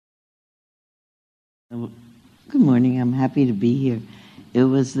Well, good morning. I'm happy to be here. It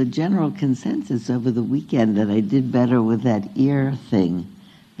was the general consensus over the weekend that I did better with that ear thing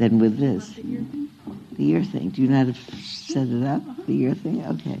than with this. The ear thing. Do you know how to set it up? The ear thing?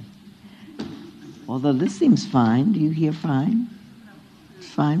 Okay. Although this seems fine. Do you hear fine?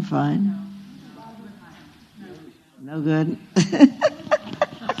 Fine. No good?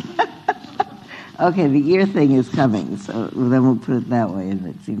 Okay, the ear thing is coming, so then we'll put it that way, and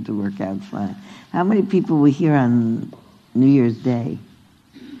it seemed to work out fine. How many people were here on New Year's Day?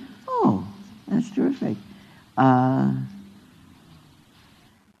 Oh, that's terrific. So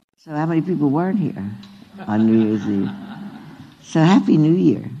how many people weren't here on New Year's Eve? So Happy New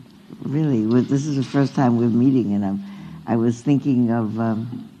Year, really. This is the first time we're meeting, and I was thinking of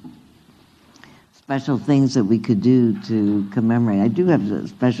special things that we could do to commemorate. I do have a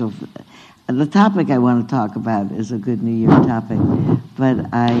special... The topic I want to talk about is a good New Year topic, but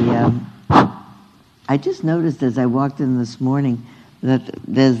I just noticed as I walked in this morning that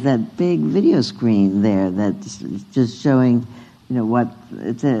there's that big video screen there that's just showing, what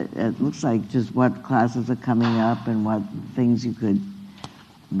it looks like, just what classes are coming up and what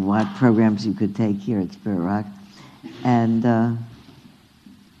programs you could take here at Spirit Rock, and okay,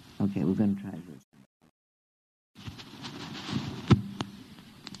 we're going to try this.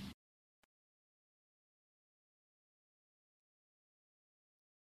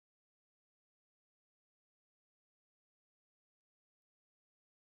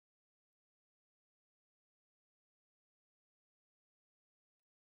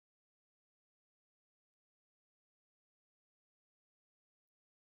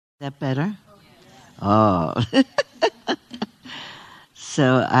 That better? Oh.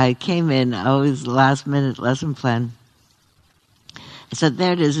 So I came in, always last minute lesson plan. I said,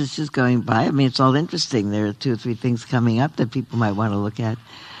 there it is, it's just going by. I mean, it's all interesting. There are 2 or 3 things coming up that people might want to look at.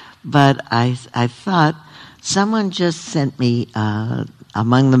 But I thought someone just sent me,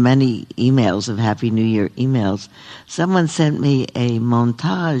 among the many emails of Happy New Year emails, someone sent me a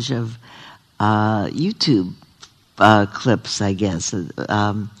montage of YouTube clips, I guess,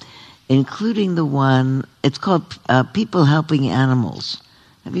 including the one, it's called People Helping Animals.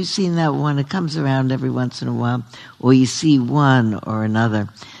 Have you seen that one? It comes around every once in a while, or you see one or another.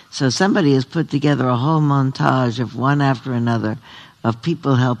 So somebody has put together a whole montage of one after another of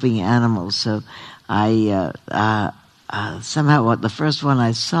people helping animals. So I somehow, the first one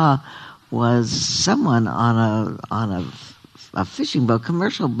I saw was someone on a fishing boat,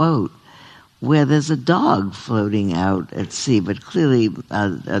 commercial boat, where there's a dog floating out at sea, but clearly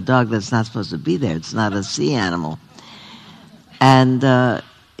a dog that's not supposed to be there. It's not a sea animal. And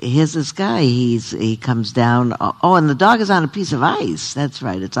here's this guy. He comes down. Oh, and the dog is on a piece of ice. That's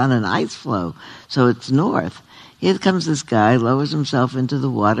right. It's on an ice floe, so it's north. Here comes this guy, lowers himself into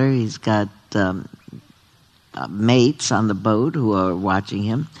the water. He's got mates on the boat who are watching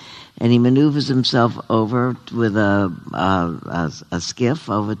him. And he maneuvers himself over with a skiff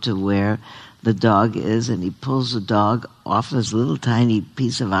over to where the dog is, and he pulls the dog off this little tiny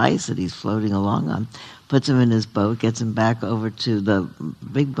piece of ice that he's floating along on, puts him in his boat, gets him back over to the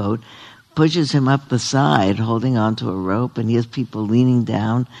big boat, pushes him up the side, holding onto a rope, and he has people leaning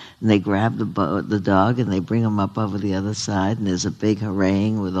down, and they grab the dog, and they bring him up over the other side, and there's a big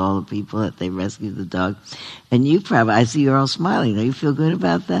harangue with all the people that they rescued the dog. And I see you're all smiling. Do you feel good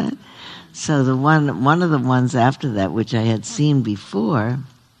about that? So one of the ones after that, which I had seen before,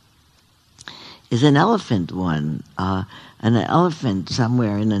 is an elephant one. An elephant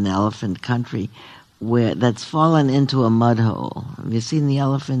somewhere in an elephant country that's fallen into a mud hole. Have you seen the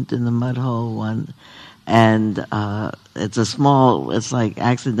elephant in the mud hole one? And it's like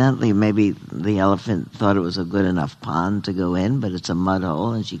accidentally maybe the elephant thought it was a good enough pond to go in, but it's a mud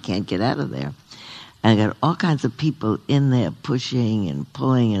hole and she can't get out of there. And I got all kinds of people in there pushing and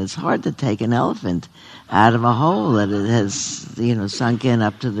pulling, and it's hard to take an elephant out of a hole that it has, sunk in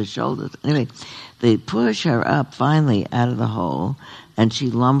up to the shoulders. Anyway, they push her up finally out of the hole, and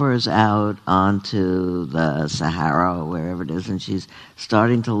she lumbers out onto the Sahara or wherever it is, and she's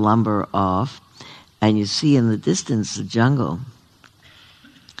starting to lumber off, and you see in the distance the jungle.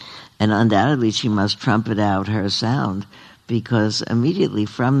 And undoubtedly she must trumpet out her sound, because immediately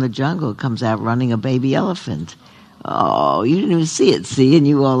from the jungle comes out running a baby elephant. Oh, you didn't even see it, and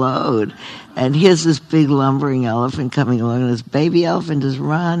you all owed. And here's this big lumbering elephant coming along, and this baby elephant is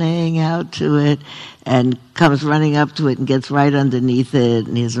running out to it and comes running up to it and gets right underneath it,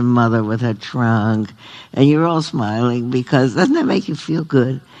 and here's a mother with her trunk, and you're all smiling because doesn't that make you feel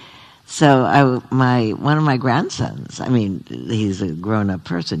good? So one of my grandsons, he's a grown-up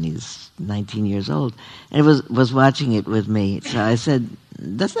person, he's 19 years old, and was watching it with me. So I said,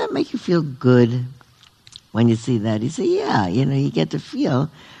 doesn't that make you feel good? when you see that? He said, yeah, you get to feel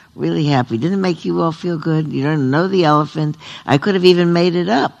really happy. Didn't it make you all feel good? You don't know the elephant. I could have even made it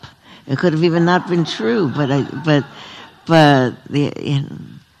up. It could have even not been true, but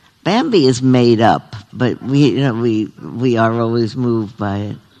Bambi is made up, but we are always moved by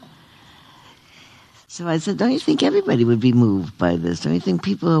it. So I said, don't you think everybody would be moved by this? Don't you think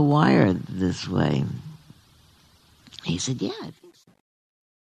people are wired this way? He said, yeah, I think so.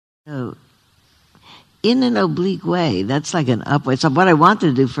 So, in an oblique way, that's like an upward. So what I wanted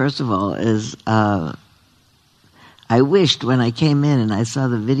to do, first of all, is I wished when I came in and I saw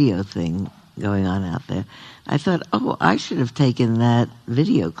the video thing going on out there, I thought, I should have taken that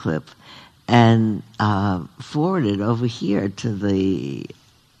video clip and forwarded over here to the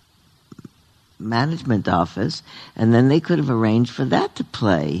management office, and then they could have arranged for that to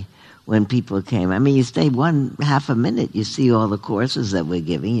play when people came. I mean, you stay half a minute, you see all the courses that we're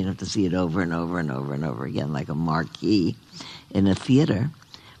giving. You don't have to see it over and over and over and over again like a marquee in a theater.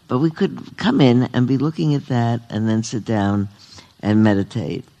 But we could come in and be looking at that and then sit down and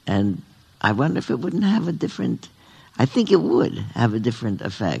meditate. And I wonder if it wouldn't have I think it would have a different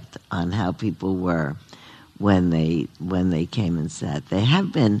effect on how people were when they came and sat. There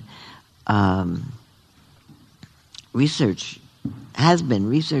have been research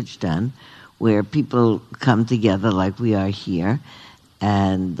done where people come together like we are here,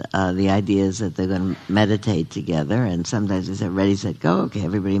 and the idea is that they're going to meditate together, and sometimes they say, ready, set, go, okay,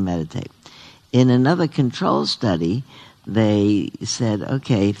 everybody meditate. In another control study, they said,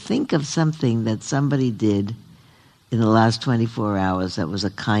 okay, think of something that somebody did in the last 24 hours that was a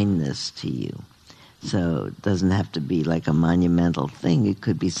kindness to you. So it doesn't have to be like a monumental thing. It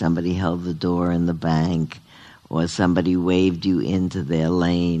could be somebody held the door in the bank, or somebody waved you into their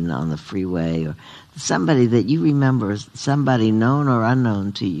lane on the freeway, or somebody that you remember, somebody known or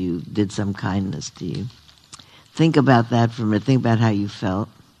unknown to you, did some kindness to you. Think about that for a minute. Think about how you felt.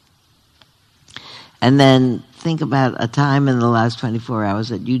 And then think about a time in the last 24 hours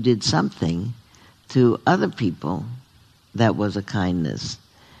that you did something to other people that was a kindness.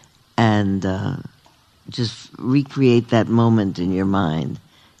 And just recreate that moment in your mind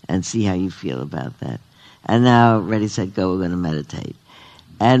and see how you feel about that. And now, ready, set, go, we're going to meditate.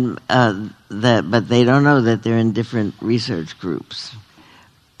 And but they don't know that they're in different research groups.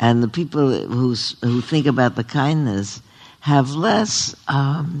 And the people who think about the kindness have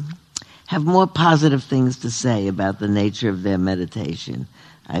more positive things to say about the nature of their meditation.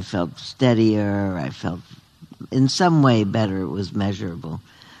 I felt steadier, I felt in some way better, it was measurable.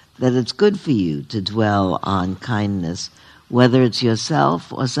 That it's good for you to dwell on kindness, whether it's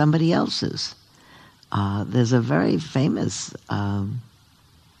yourself or somebody else's. There's a very famous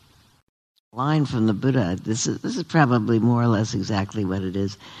line from the Buddha. This is probably more or less exactly what it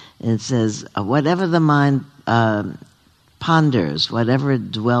is. And it says, whatever the mind ponders, whatever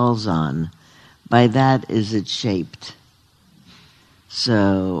it dwells on, by that is it shaped.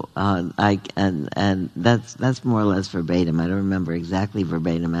 So and that's more or less verbatim. I don't remember exactly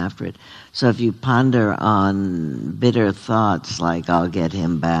verbatim after it. So if you ponder on bitter thoughts like I'll get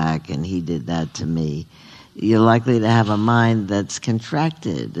him back and he did that to me, you're likely to have a mind that's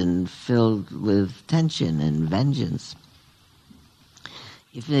contracted and filled with tension and vengeance.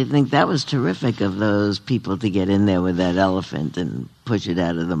 If they think that was terrific of those people to get in there with that elephant and push it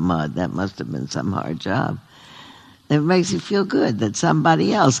out of the mud, that must have been some hard job. It makes you feel good that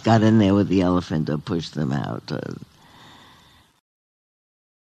somebody else got in there with the elephant or pushed them out.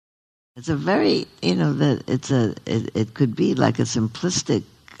 It's a very, it could be like a simplistic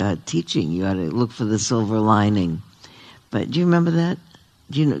teaching. You ought to look for the silver lining. But do you remember that?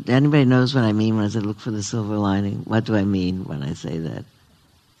 Anybody knows what I mean when I say look for the silver lining? What do I mean when I say that?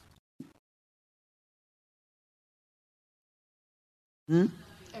 Every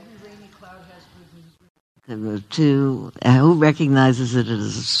rainy cloud has good news. Two. Who recognizes it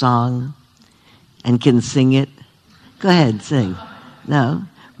as a song and can sing it? Go ahead, sing. No?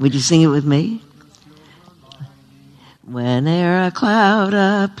 Would you sing it with me? Whene'er a cloud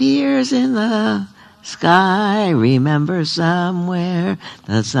appears in the sky, remember somewhere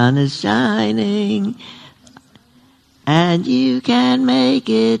the sun is shining. And you can make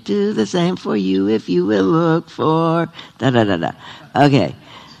it do the same for you if you will look for da-da-da-da. Okay.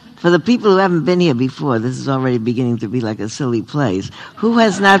 For the people who haven't been here before, this is already beginning to be like a silly place. Who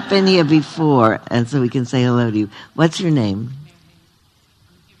has not been here before? And so we can say hello to you. What's your name?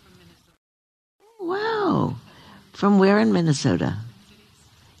 Wow. From where in Minnesota?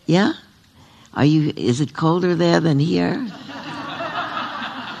 Yeah? Is it colder there than here?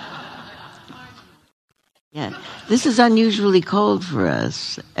 Yeah. This is unusually cold for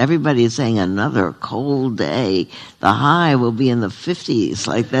us. Everybody is saying another cold day. The high will be in the 50s.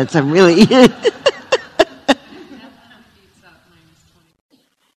 Like that's a really...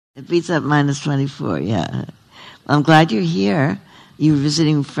 It beats up minus 24, yeah. I'm glad you're here. You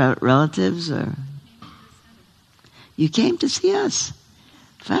visiting relatives or? You came to see us.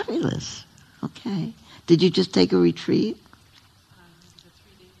 Fabulous. Okay. Did you just take a retreat?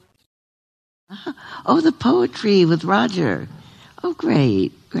 Oh, the poetry with Roger. Oh,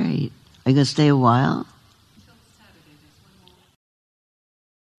 great, great. Are you going to stay a while?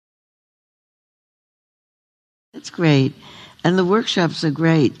 That's great. And the workshops are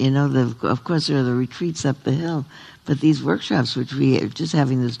great. You know, of course, there are the retreats up the hill, but these workshops, which we are just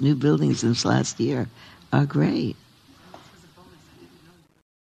having this new building since last year, are great.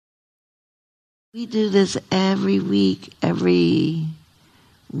 We do this every week.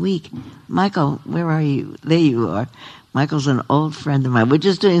 Michael, where are you? There you are. Michael's an old friend of mine. We're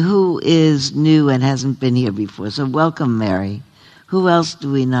just doing who is new and hasn't been here before. So welcome, Mary. Who else do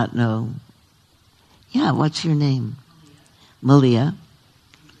we not know? Yeah, what's your name? Malia.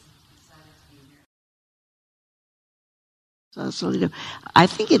 I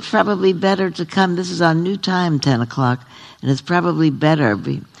think it's probably better to come. This is our new time, 10 o'clock, and it's probably better.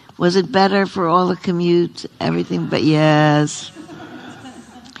 Was it better for all the commute, everything? But yes.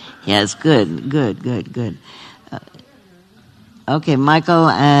 Yes, good. Okay, Michael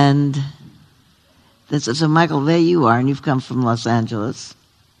and... So Michael, there you are, and you've come from Los Angeles.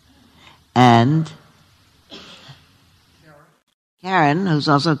 And... Karen, who's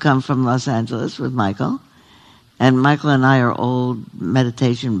also come from Los Angeles with Michael. And Michael and I are old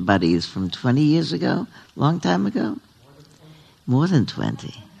meditation buddies from 20 years ago, long time ago. More than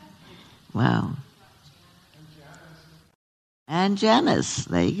 20. Wow. And Janice,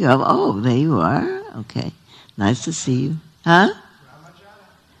 there you go. Oh, there you are. Okay. Nice to see you. Huh?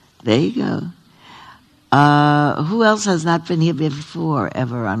 There you go. Who else has not been here before,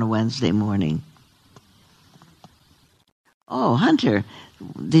 ever, on a Wednesday morning? Oh, Hunter.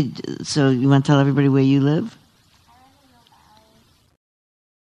 So you want to tell everybody where you live?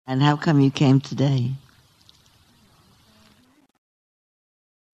 And how come you came today?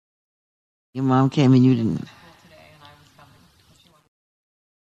 Your mom came and you didn't.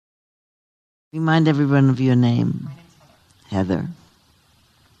 Remind everyone of your name. My name's Heather. Heather.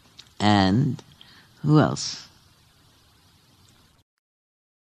 And who else?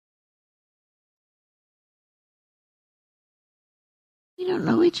 We don't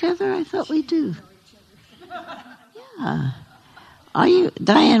know each other? I thought we do. Yeah. Are you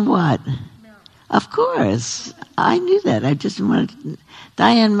Diane what? Of course. I knew that. I just wanted...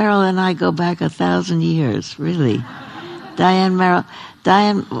 Diane Merrill and I go back 1,000 years, really. Diane,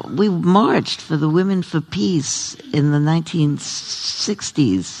 we marched for the Women for Peace in the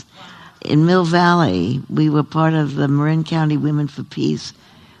 1960s in Mill Valley. We were part of the Marin County Women for Peace,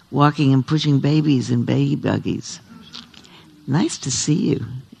 walking and pushing babies in baby buggies. Nice to see you.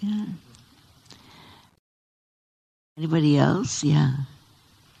 Yeah. Anybody else? Yeah.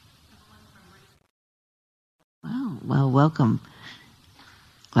 Wow. Well, welcome.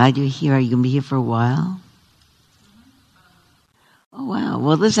 Glad you're here. Are you going to be here for a while? Oh, wow.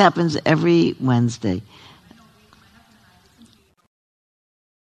 Well, this happens every Wednesday.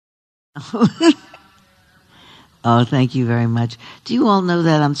 Oh, thank you very much. Do you all know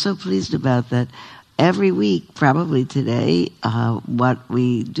that? I'm so pleased about that. Every week, probably today, what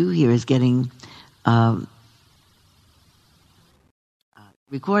we do here is getting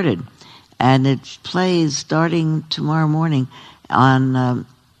recorded. And it plays starting tomorrow morning on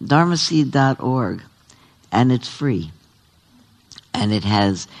dharmaseed.org. And it's free. And it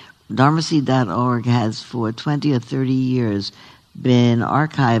has, dharmaseed.org has for 20 or 30 years been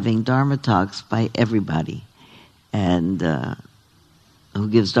archiving Dharma talks by everybody. And who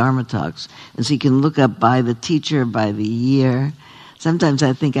gives Dharma talks. And so you can look up by the teacher, by the year. Sometimes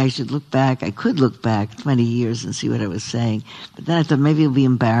I think I could look back 20 years and see what I was saying. But then I thought maybe it'll be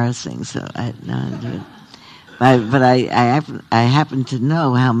embarrassing, so I didn't do it. But I happen to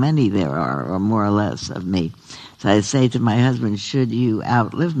know how many there are, or more or less, of me. So I say to my husband, should you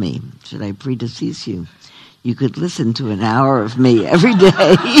outlive me? Should I predecease you? You could listen to an hour of me every day.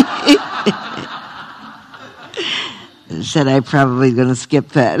 Said I'm probably going to skip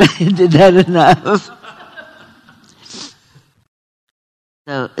that. I did that enough.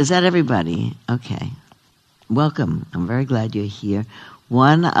 So is that everybody? Okay. Welcome. I'm very glad you're here.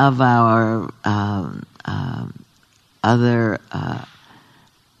 One of our other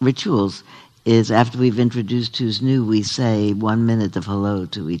rituals is after we've introduced who's new, we say 1 minute of hello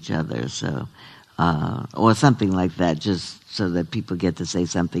to each other. So or something like that, just so that people get to say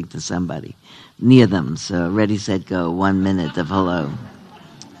something to somebody near them. So ready, set, go, 1 minute of hello.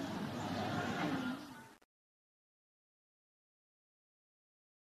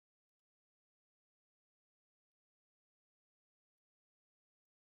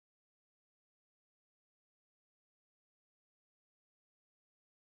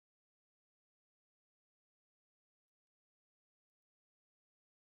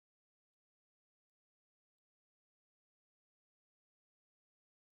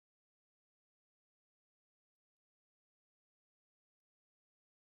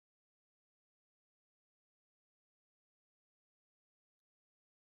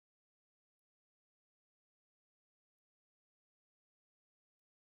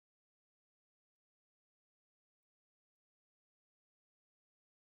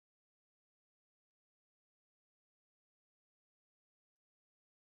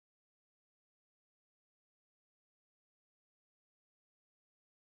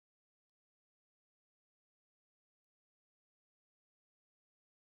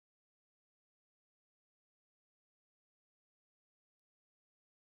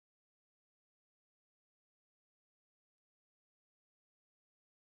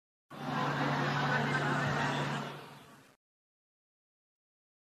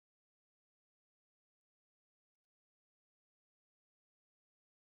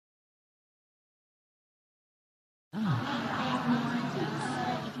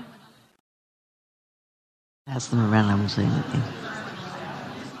 Pass them around, I won't say anything.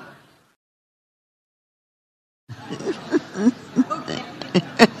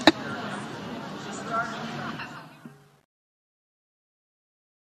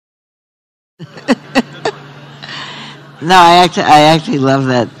 No, I actually love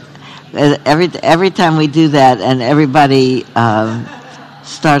that. Every time we do that, and everybody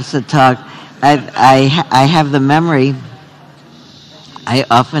starts to talk, I have the memory. I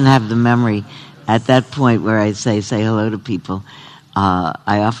often have the memory at that point where I say hello to people. I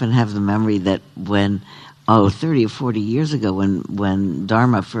often have the memory that when 30 or 40 years ago, when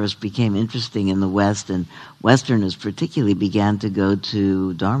Dharma first became interesting in the West, and Westerners particularly began to go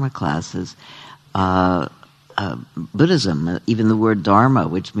to Dharma classes, Buddhism, even the word Dharma,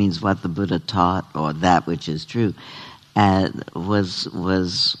 which means what the Buddha taught or that which is true,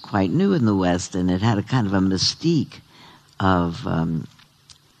 was quite new in the West, and it had a kind of a mystique of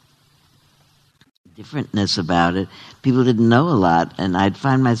differentness about it. People didn't know a lot, and I'd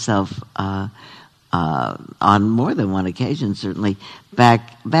find myself on more than one occasion, certainly,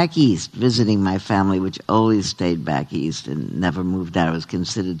 back east, visiting my family, which always stayed back east and never moved out. It was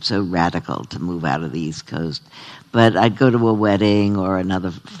considered so radical to move out of the East Coast. But I'd go to a wedding or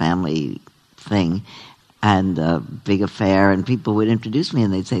another family thing, and a big affair, and people would introduce me,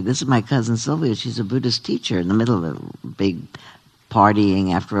 and they'd say, "This is my cousin Sylvia. She's a Buddhist teacher," in the middle of a big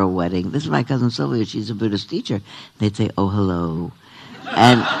partying after a wedding. "This is my cousin Sylvia. She's a Buddhist teacher." They'd say, "Oh, hello."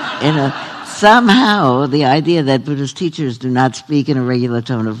 And, somehow the idea that Buddhist teachers do not speak in a regular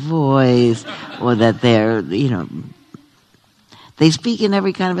tone of voice, or that they're, they speak in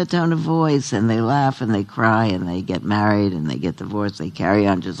every kind of a tone of voice, and they laugh and they cry and they get married and they get divorced. They carry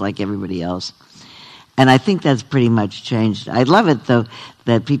on just like everybody else. And I think that's pretty much changed. I love it, though,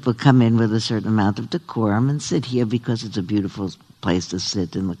 that people come in with a certain amount of decorum and sit here because it's a beautiful place to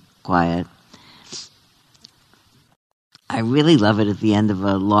sit in the quiet. I really love it at the end of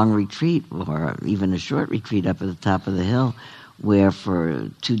a long retreat, or even a short retreat up at the top of the hill, where for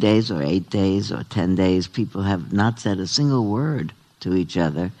 2 days or 8 days or 10 days, people have not said a single word to each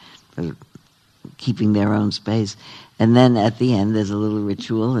other, for keeping their own space. And then at the end, there's a little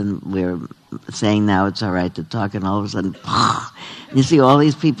ritual, and we're saying now it's all right to talk, and all of a sudden, you see all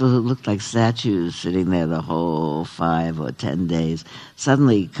these people who looked like statues sitting there the whole 5 or 10 days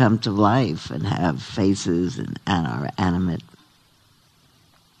suddenly come to life and have faces and are animate.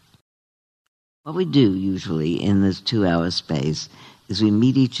 What we do usually in this 2-hour space is we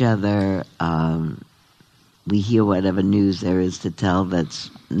meet each other, we hear whatever news there is to tell that's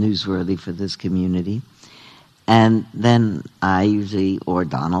newsworthy for this community. And then I usually, or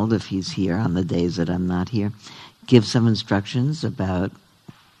Donald, if he's here on the days that I'm not here, give some instructions about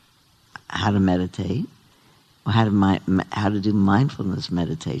how to meditate, or how to do mindfulness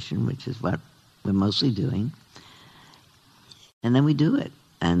meditation, which is what we're mostly doing. And then we do it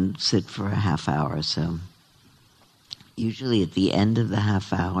and sit for a half hour or so. Usually at the end of the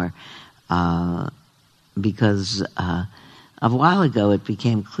half hour, because a while ago it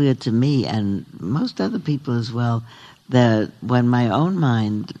became clear to me, and most other people as well, that when my own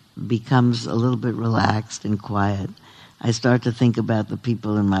mind becomes a little bit relaxed and quiet, I start to think about the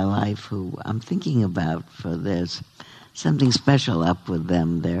people in my life who I'm thinking about, for there's something special up with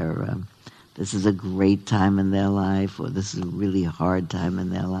them. This is a great time in their life, or this is a really hard time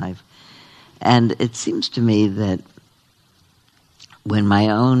in their life. And it seems to me that when my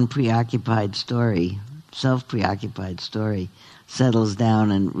own self-preoccupied story, settles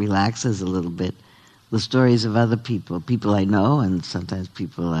down and relaxes a little bit, the stories of other people I know, and sometimes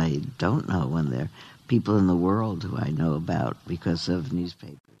people I don't know, when they're people in the world who I know about because of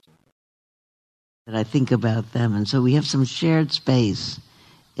newspapers, that I think about them. And so we have some shared space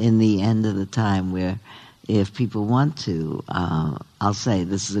in the end of the time where, if people want to, I'll say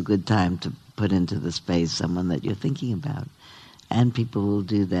this is a good time to put into the space someone that you're thinking about. And people will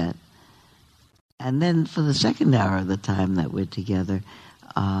do that. And then for the second hour of the time that we're together,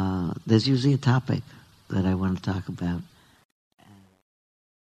 there's usually a topic that I want to talk about.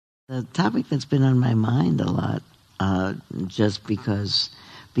 The topic that's been on my mind a lot, just because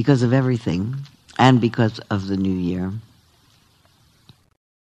of everything, and because of the new year,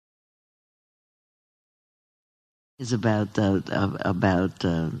 is about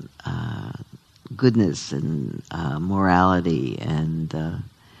goodness and morality, and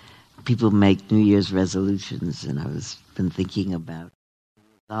people make New Year's resolutions, and been thinking about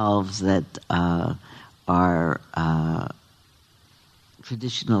resolves that are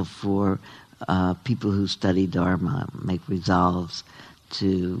traditional for people who study Dharma. Make resolves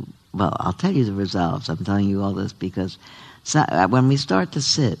to, well, I'll tell you the resolves. I'm telling you all this because when we start to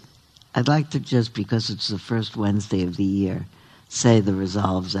sit, I'd like to, just because it's the first Wednesday of the year, say the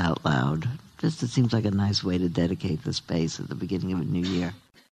resolves out loud. Just, it seems like a nice way to dedicate the space at the beginning of a new year.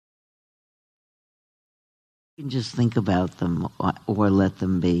 You can just think about them or let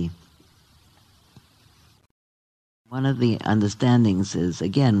them be. One of the understandings is,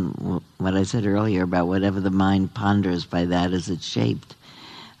 again, what I said earlier about whatever the mind ponders, by that is it's shaped.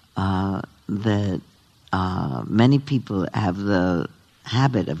 That many people have the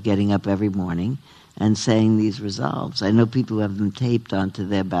habit of getting up every morning and saying these resolves. I know people who have them taped onto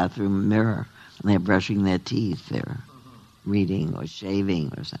their bathroom mirror when they're brushing their teeth, they're reading or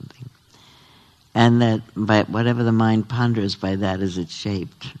shaving or something. And that by whatever the mind ponders, by that is it's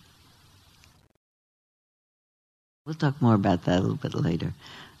shaped. We'll talk more about that a little bit later.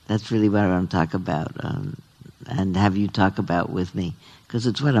 That's really what I want to talk about, and have you talk about with me, because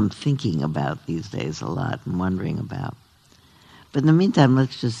it's what I'm thinking about these days a lot and wondering about. But in the meantime,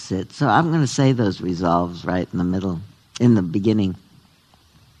 let's just sit. So I'm going to say those resolves right in the middle, in the beginning.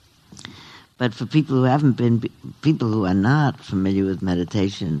 But for people who are not familiar with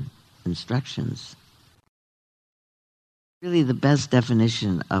meditation instructions, really the best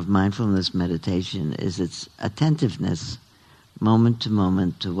definition of mindfulness meditation is its attentiveness, moment to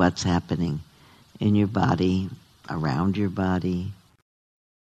moment, to what's happening in your body, around your body.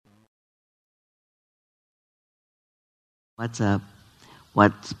 What's up?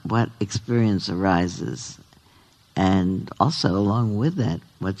 What experience arises? And also, along with that,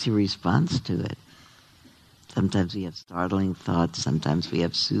 what's your response to it? Sometimes we have startling thoughts, sometimes we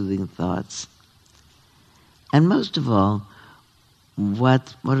have soothing thoughts. And most of all,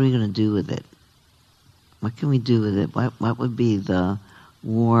 what are we going to do with it? What can we do with it? What would be the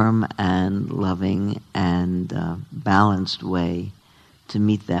warm and loving and balanced way to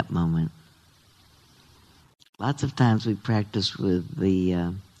meet that moment? Lots of times we practice with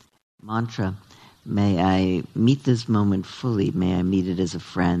the mantra, may I meet this moment fully, may I meet it as a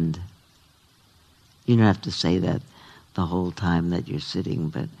friend. You don't have to say that the whole time that you're sitting,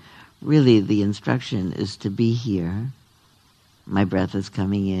 but really the instruction is to be here. My breath is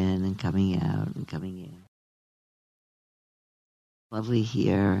coming in and coming out and coming in. Lovely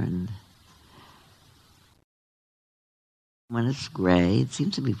here, and when it's gray, it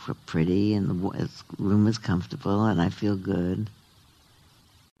seems to be pretty, and the room is comfortable, and I feel good.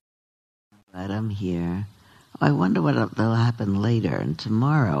 Glad I'm here. Oh, I wonder what will happen later, and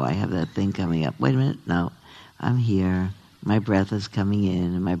tomorrow I have that thing coming up. Wait a minute, no, I'm here. My breath is coming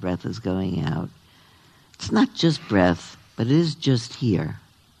in, and my breath is going out. It's not just breath, but it is just here.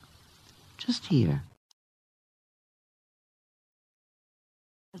 Just here.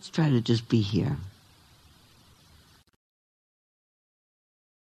 Let's try to just be here.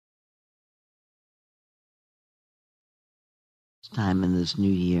 Time in this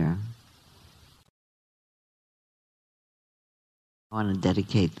new year, I want to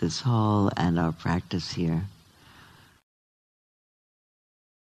dedicate this hall and our practice here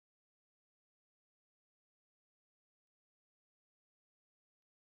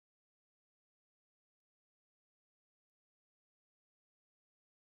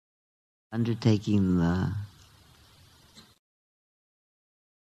undertaking the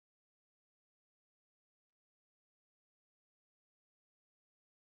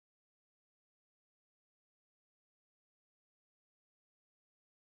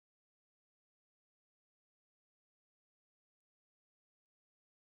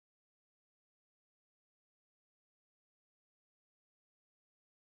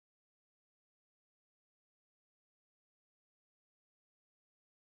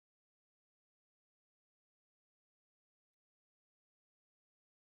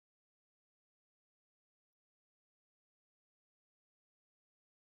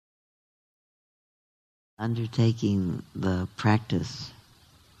undertaking the practice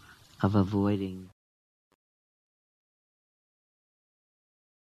of avoiding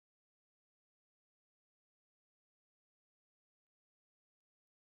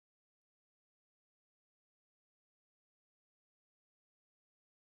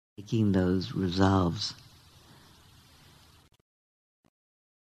making those resolves,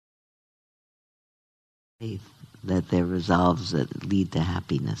 faith that they're resolves that lead to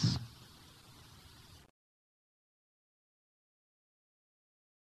happiness.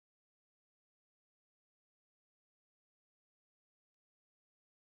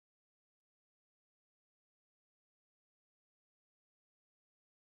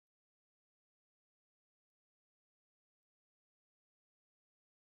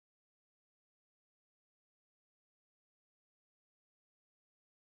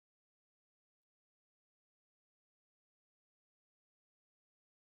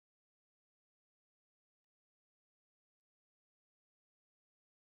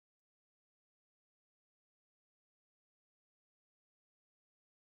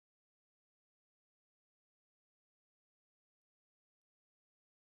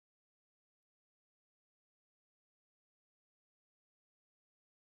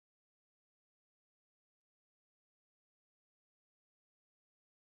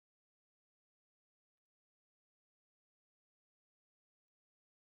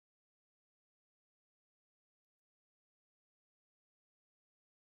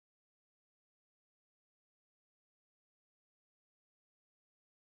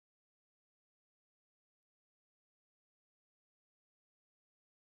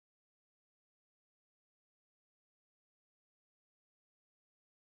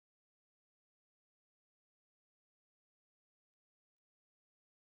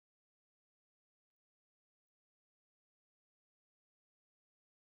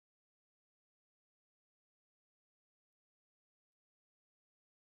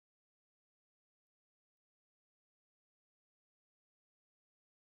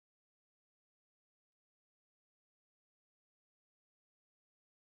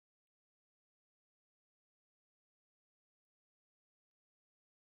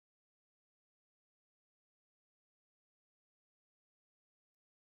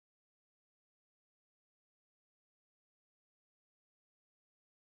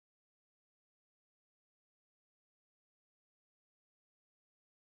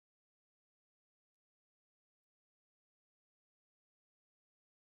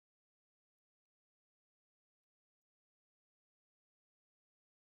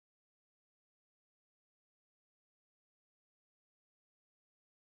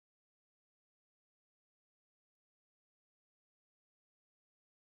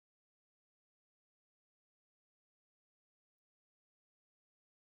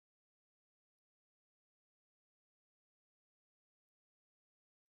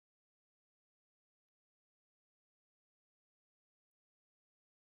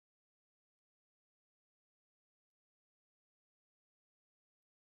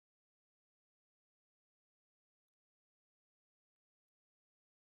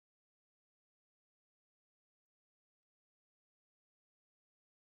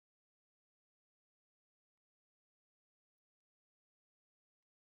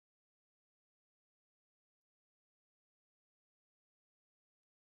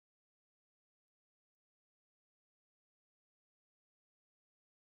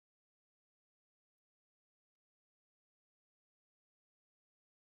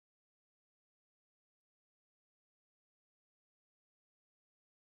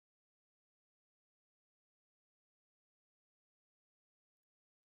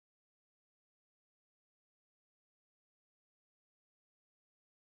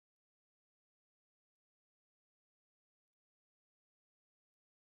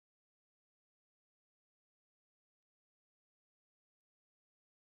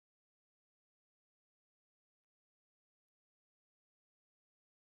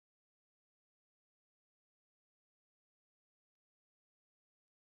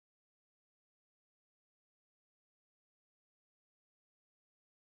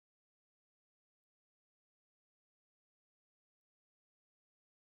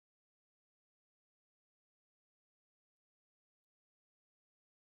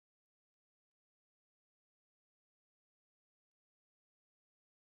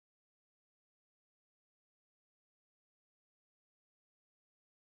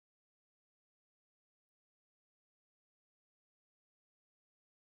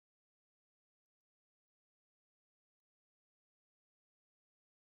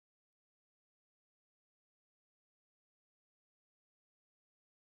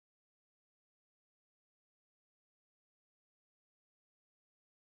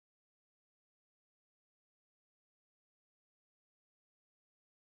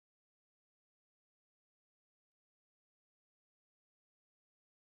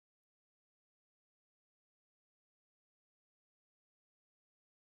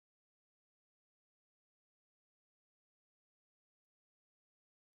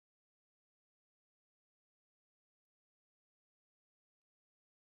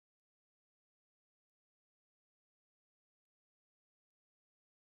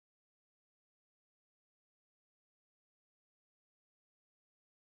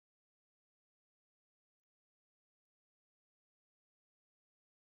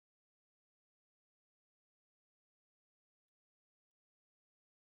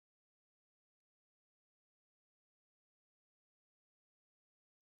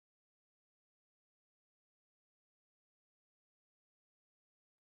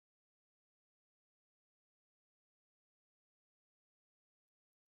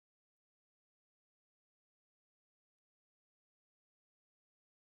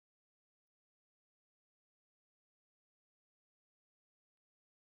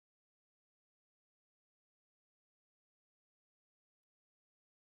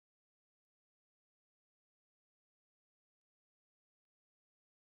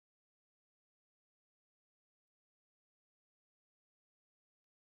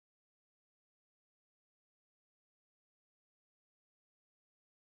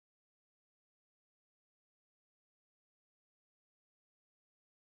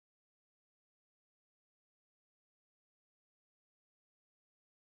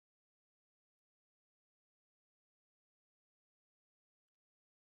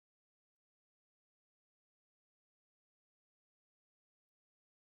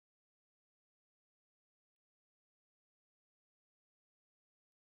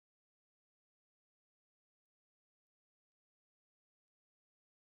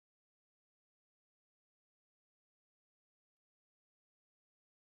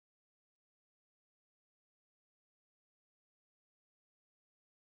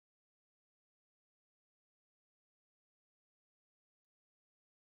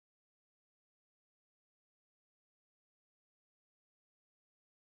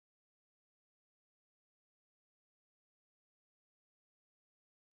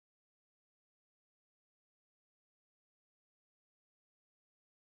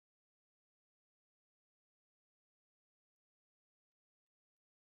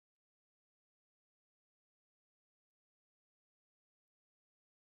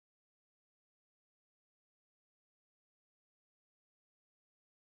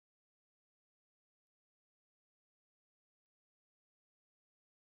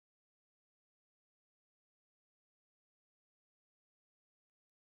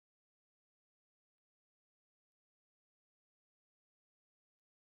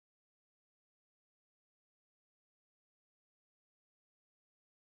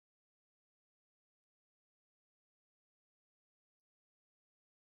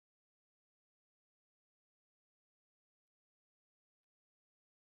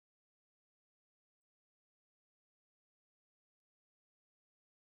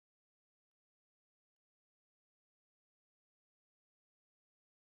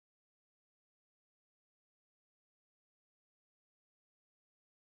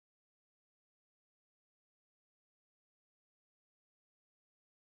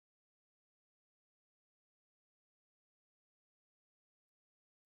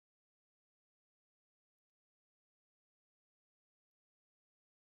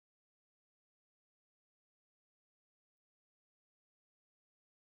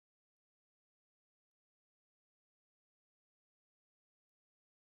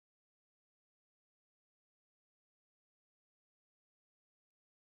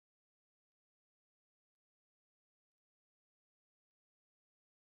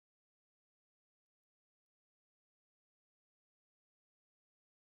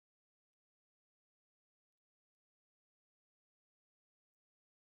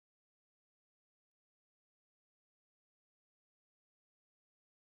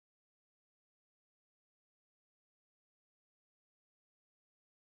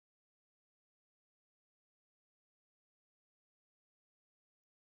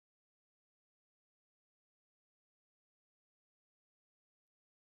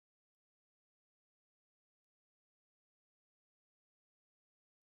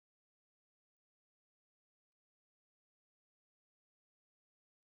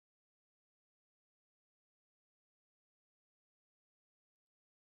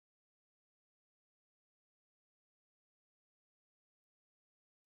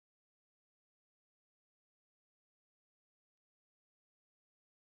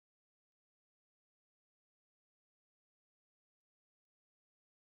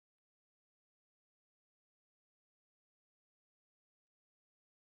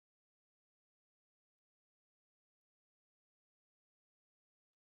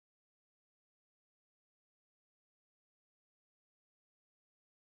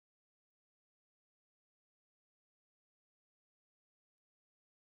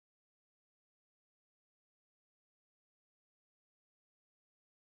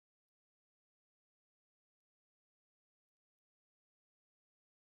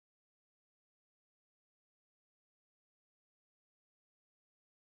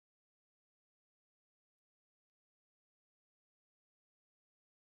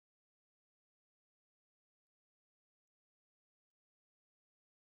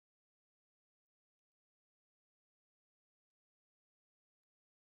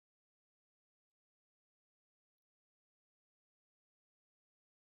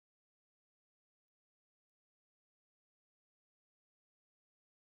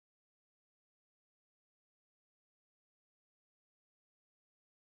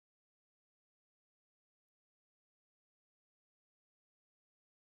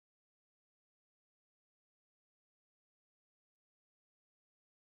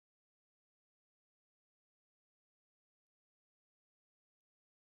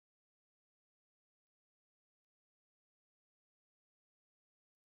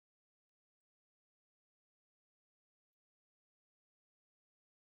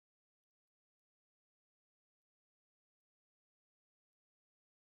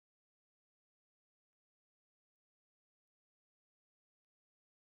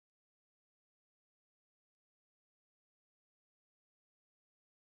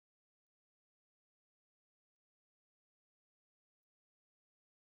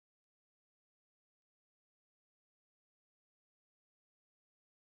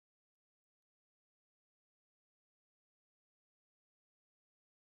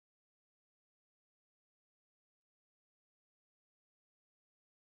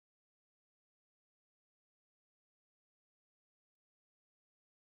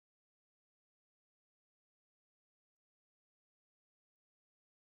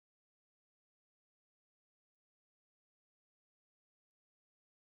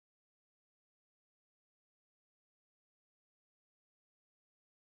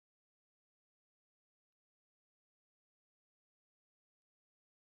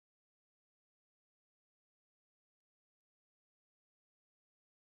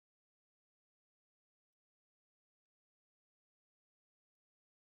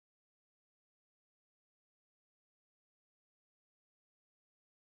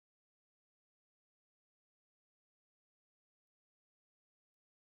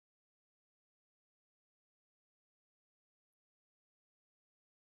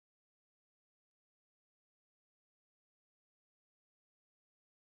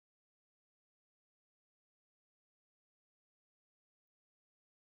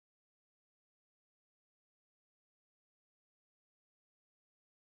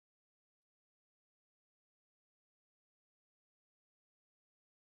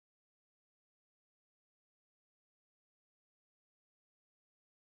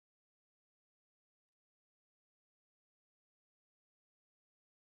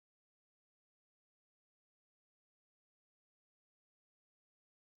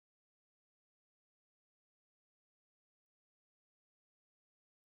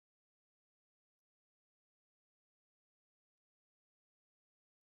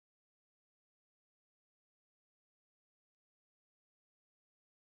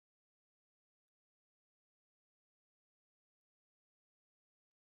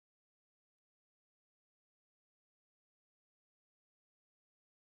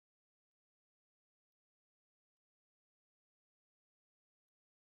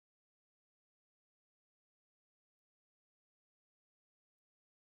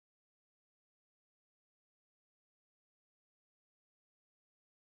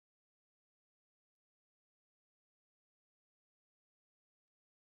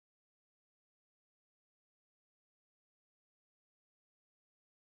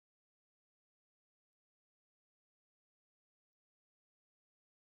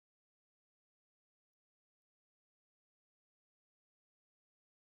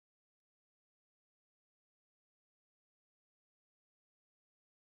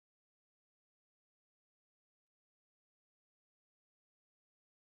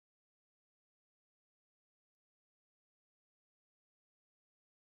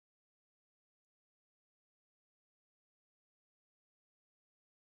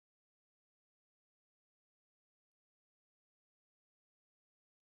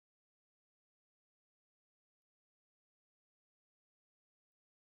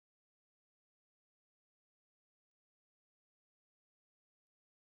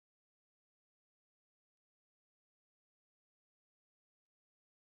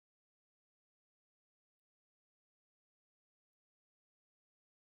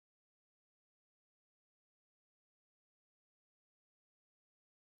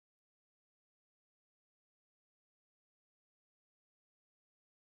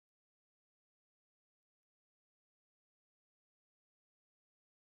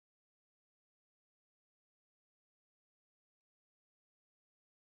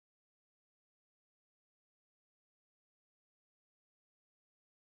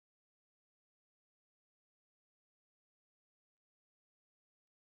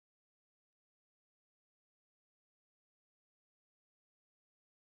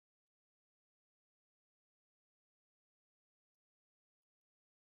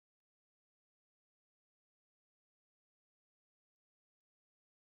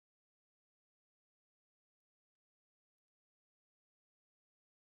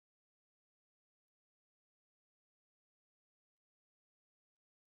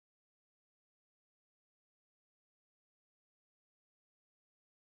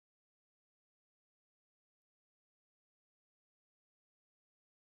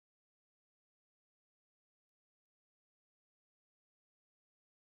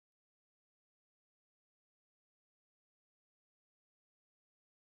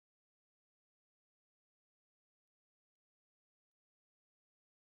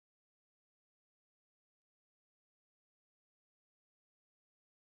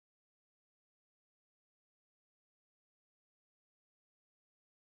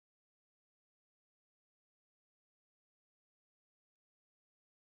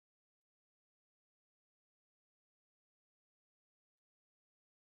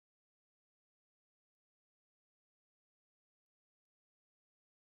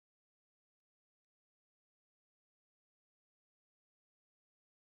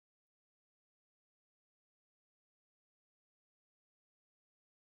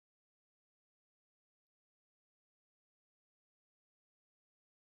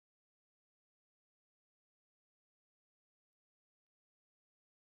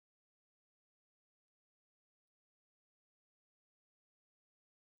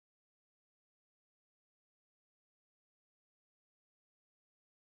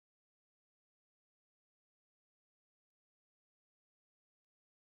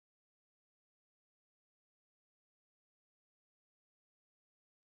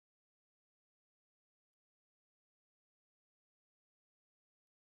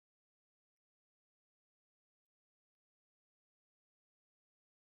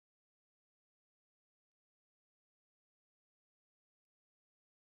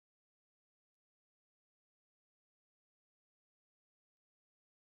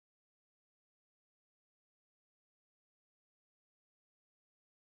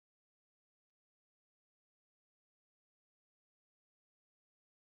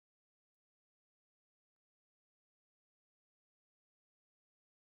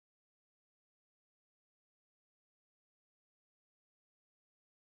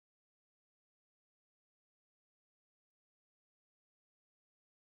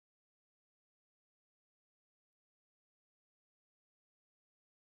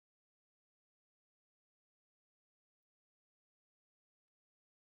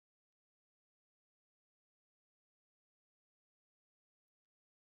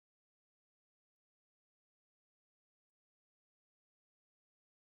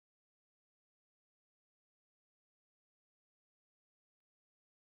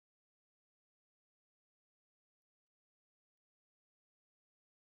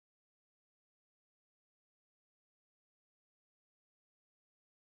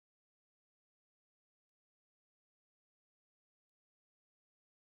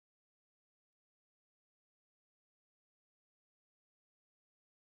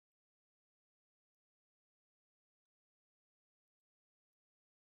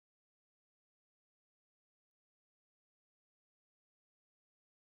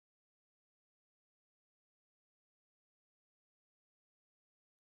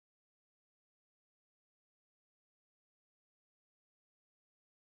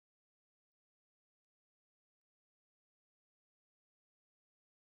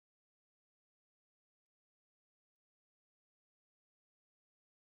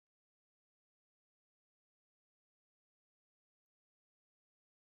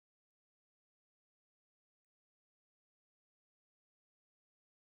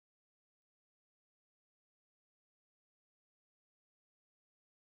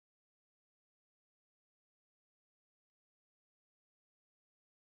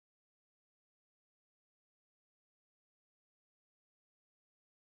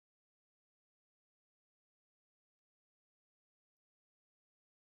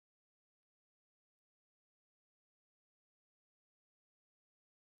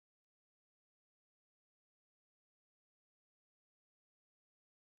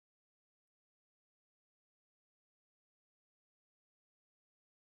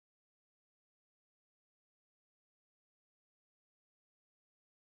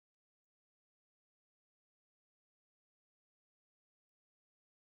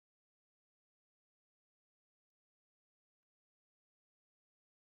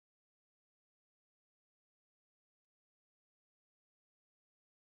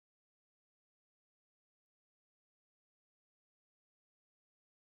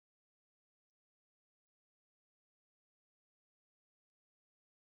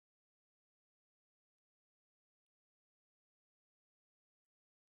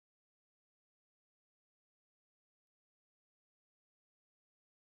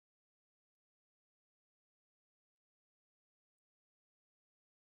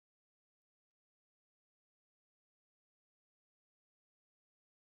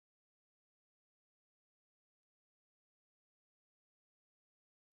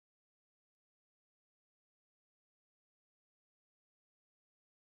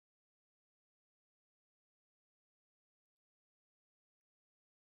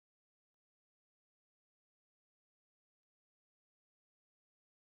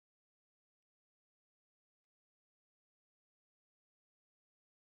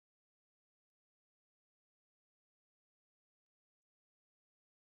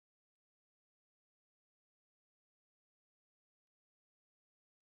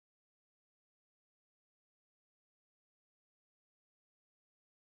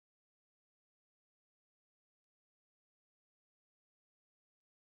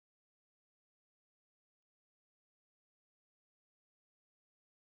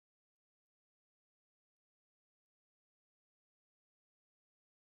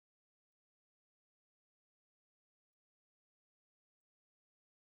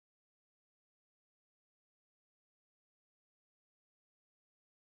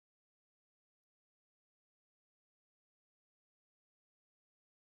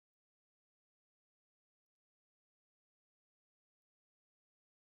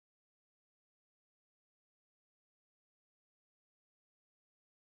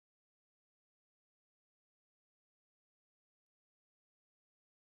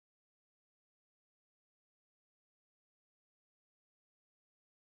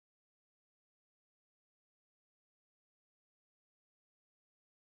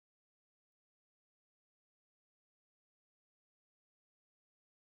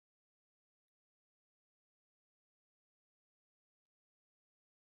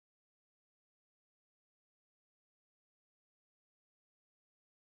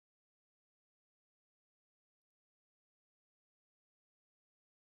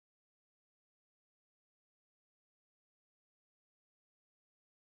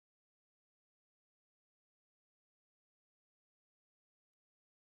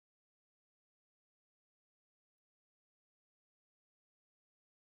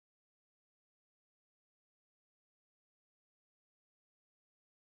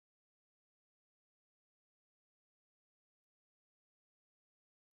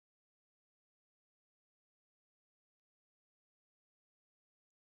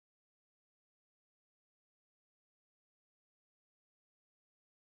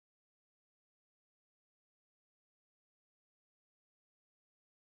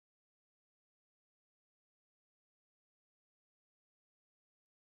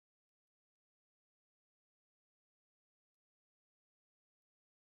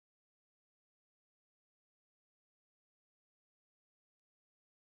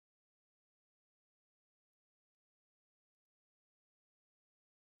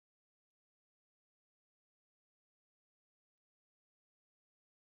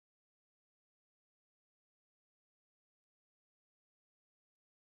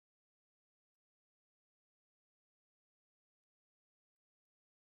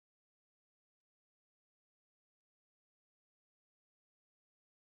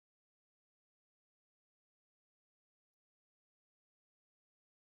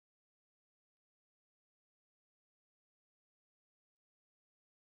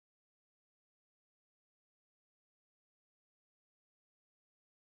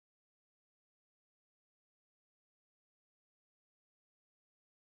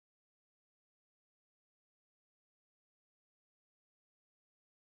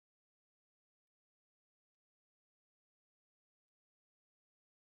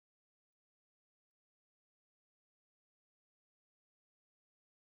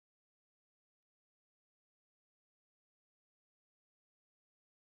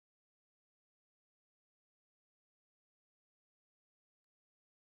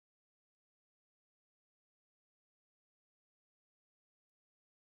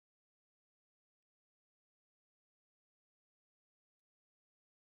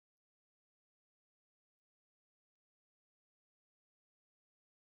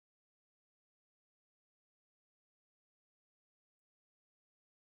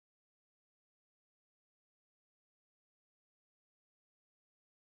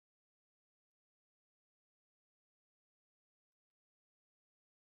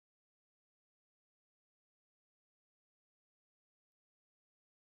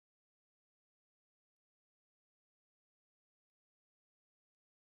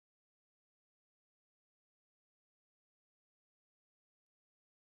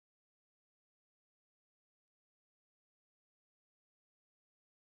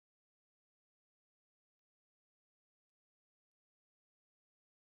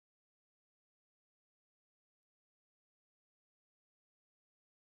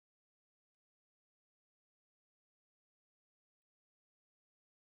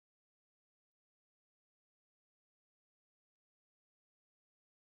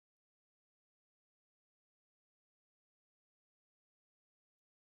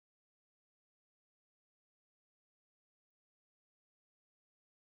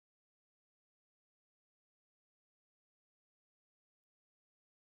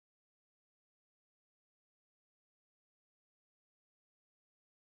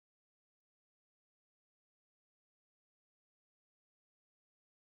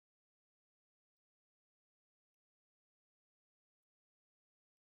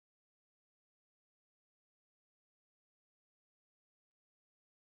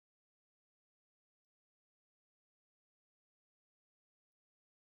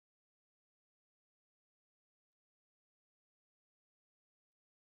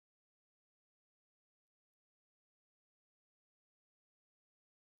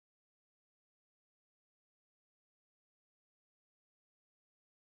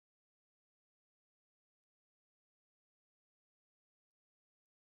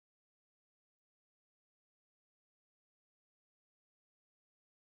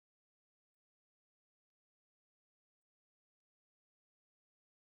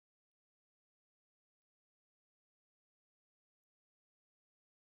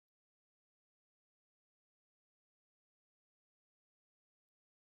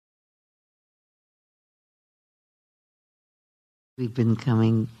 We've been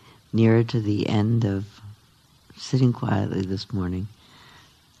coming nearer to the end of sitting quietly this morning.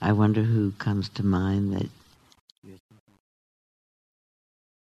 I wonder who comes to mind that you're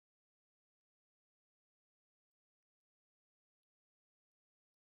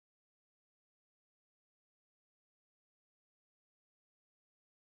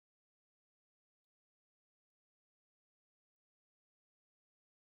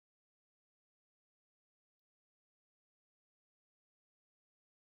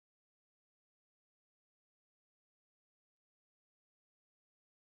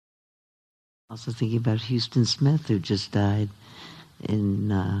also thinking about Houston Smith, who just died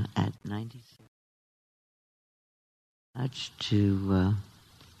in at 96. Much to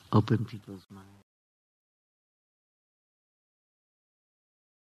open people's minds.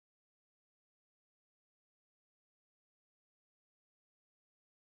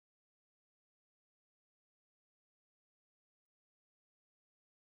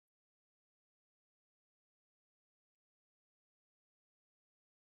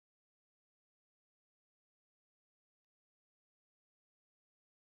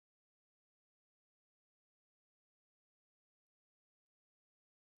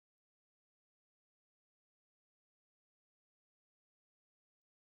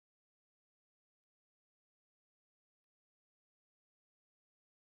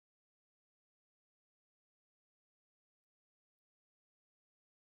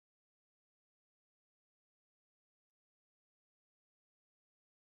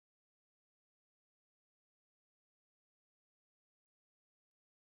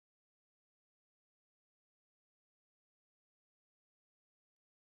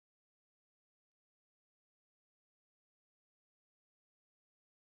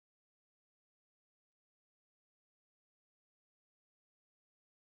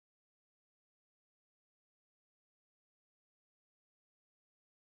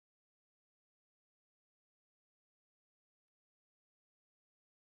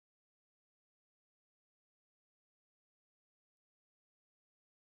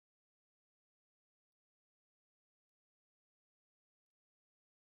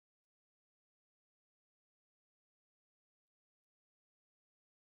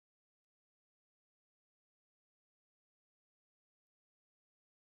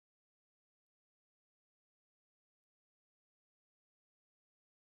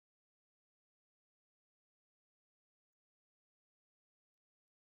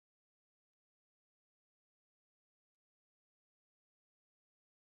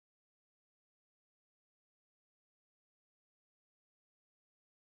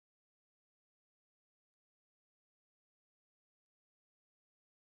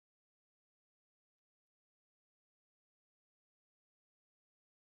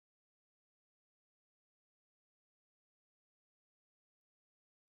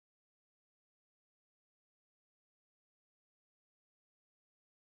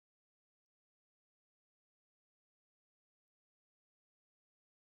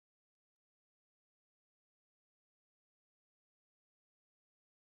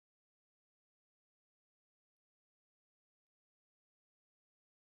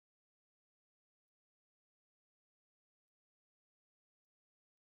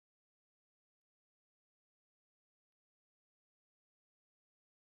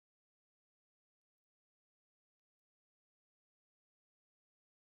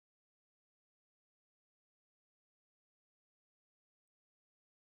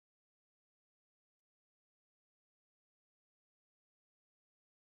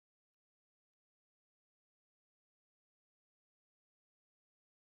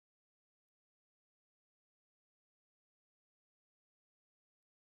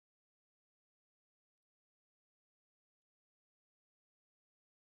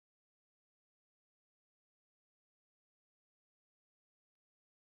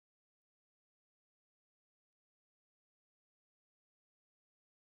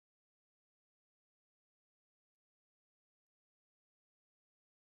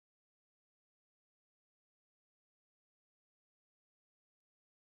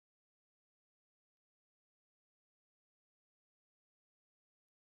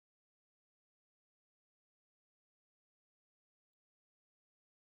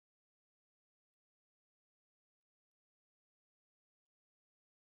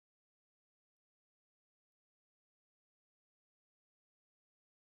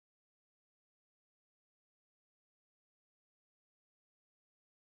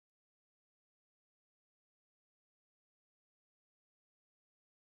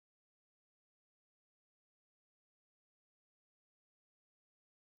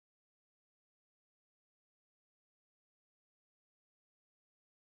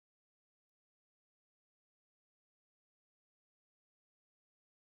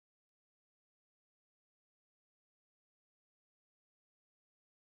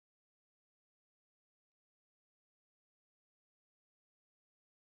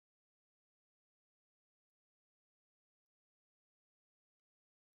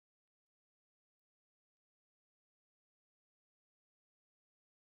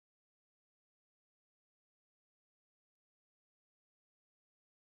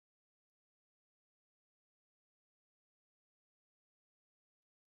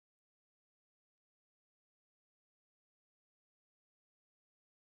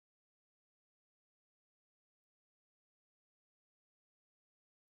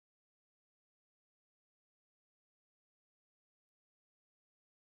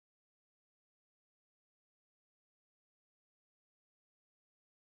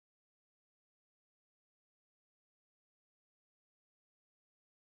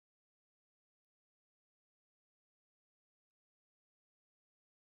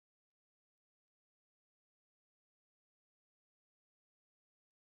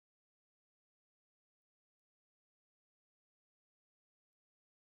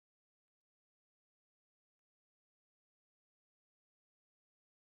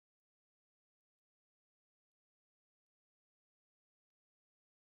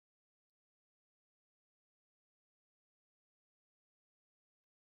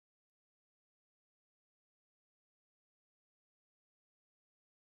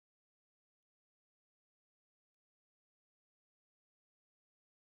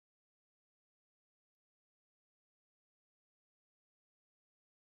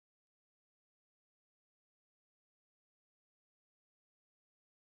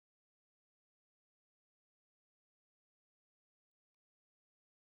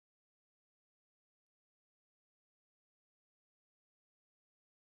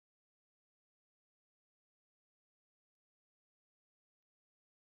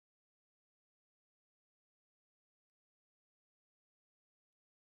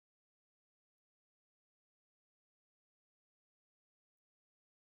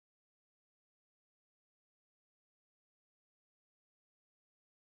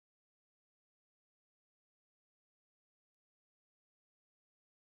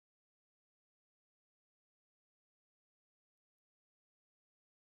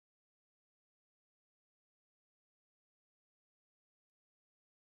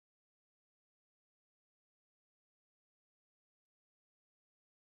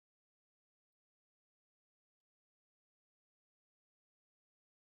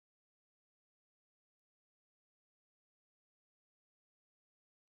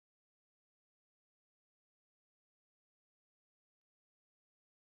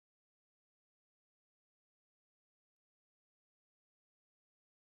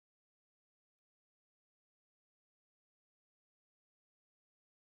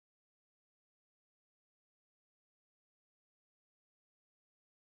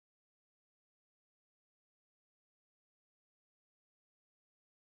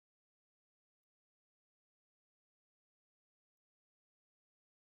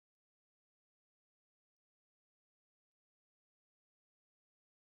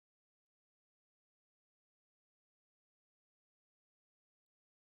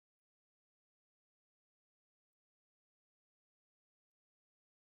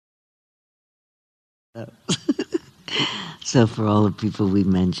 So for all the people we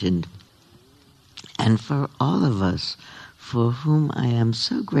mentioned, and for all of us for whom I am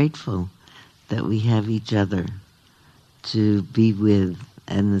so grateful that we have each other to be with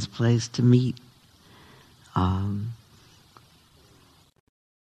and this place to meet. One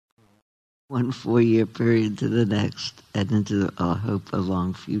 4-year period to the next and into, I hope, a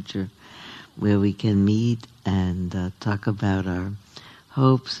long future where we can meet and talk about our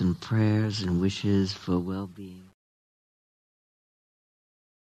hopes and prayers and wishes for well-being.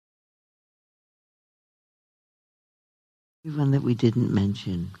 Everyone that we didn't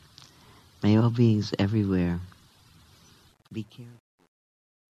mention, may all beings everywhere be careful.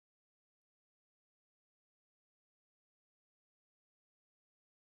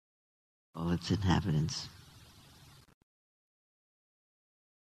 All its inhabitants.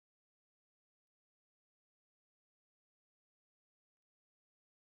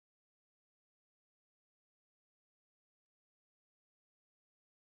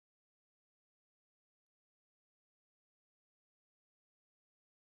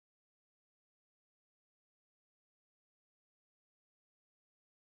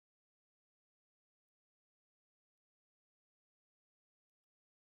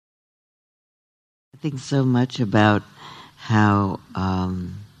 I think so much about how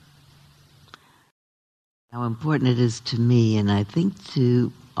important it is to me, and I think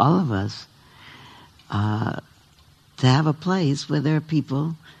to all of us, to have a place where there are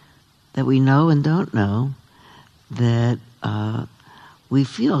people that we know and don't know that we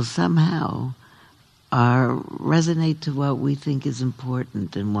feel somehow resonate to what we think is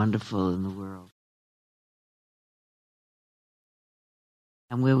important and wonderful in the world.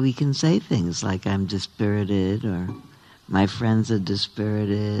 And where we can say things like, I'm dispirited, or my friends are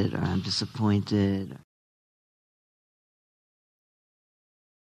dispirited, or I'm disappointed.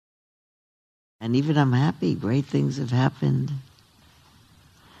 And even I'm happy, great things have happened.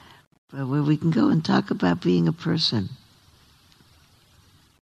 But where we can go and talk about being a person.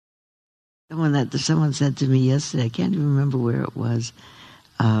 Someone said to me yesterday, I can't even remember where it was,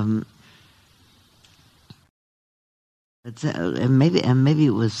 and maybe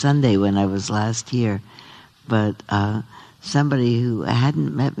it was Sunday when I was last here, but somebody who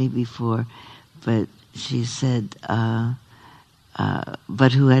hadn't met me before, but she said,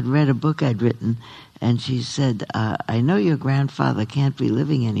 but who had read a book I'd written, and she said, I know your grandfather can't be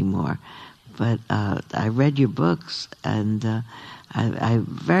living anymore, but I read your books, and I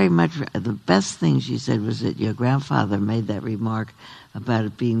very much, the best thing she said was that your grandfather made that remark about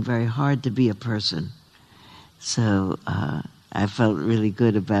it being very hard to be a person. So I felt really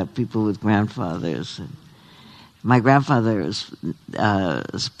good about people with grandfathers. My grandfather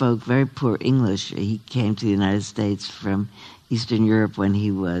spoke very poor English. He came to the United States from Eastern Europe when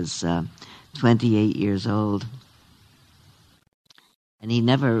he was 28 years old. And he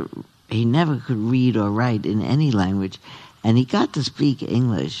never could read or write in any language. And he got to speak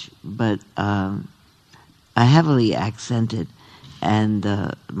English, but heavily accented. And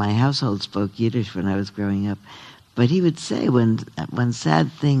my household spoke Yiddish when I was growing up. But he would say when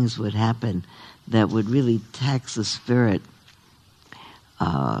sad things would happen that would really tax the spirit,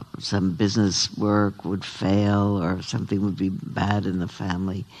 some business work would fail or something would be bad in the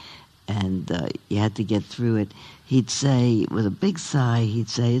family, and you had to get through it, he'd say, with a big sigh,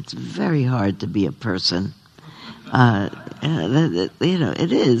 it's very hard to be a person.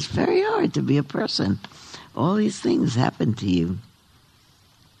 It is very hard to be a person. All these things happen to you.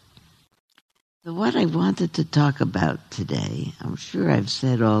 So what I wanted to talk about today, I'm sure I've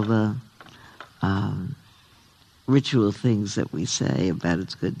said all the ritual things that we say about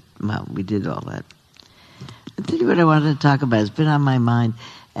it's good. Well, we did all that. I'll tell you what I wanted to talk about. It's been on my mind.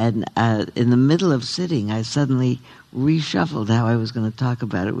 And in the middle of sitting, I suddenly reshuffled how I was going to talk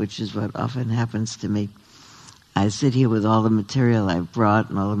about it, which is what often happens to me. I sit here with all the material I've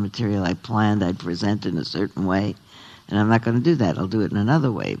brought and all the material I planned I'd present in a certain way. And I'm not going to do that. I'll do it in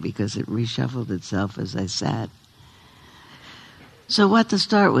another way because it reshuffled itself as I sat. So what to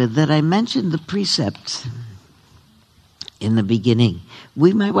start with? That I mentioned the precepts in the beginning.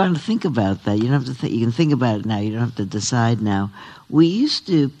 We might want to think about that. You don't have to. You can think about it now. You don't have to decide now. We used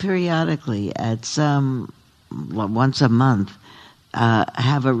to periodically, once a month,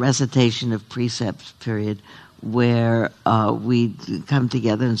 have a recitation of precepts period where we'd come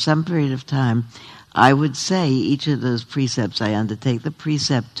together in some period of time. I would say each of those precepts, I undertake the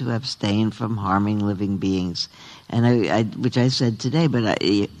precept to abstain from harming living beings. And which I said today, but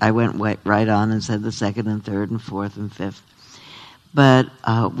I went right on and said the second and third and fourth and fifth. But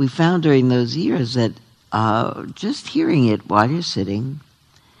we found during those years that just hearing it while you're sitting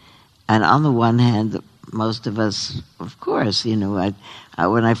And on the one hand, most of us, of course,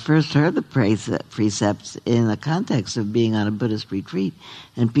 when I first heard the precepts in the context of being on a Buddhist retreat,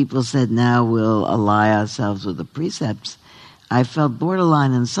 and people said, now we'll ally ourselves with the precepts, I felt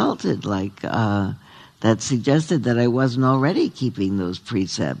borderline insulted, that suggested that I wasn't already keeping those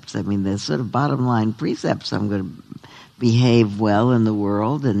precepts. I mean, they're sort of bottom line precepts. I'm going to behave well in the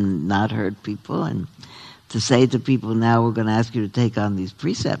world and not hurt people. And to say to people, now we're going to ask you to take on these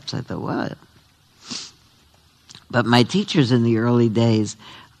precepts, I thought, what? But my teachers in the early days,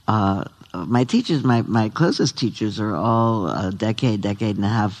 my closest teachers are all a decade and a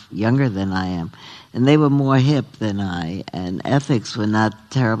half younger than I am. And they were more hip than I, and ethics were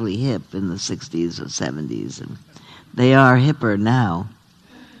not terribly hip in the 60s or 70s. And they are hipper now,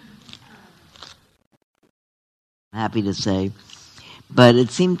 I'm happy to say. But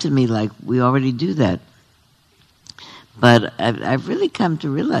it seemed to me like we already do that. But I've really come to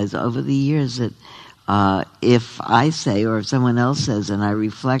realize over the years that if I say, or if someone else says, and I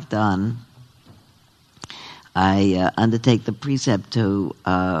reflect on, I undertake the precept to...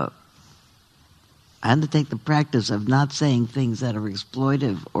 I undertake the practice of not saying things that are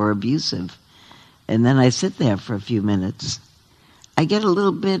exploitive or abusive, and then I sit there for a few minutes, I get a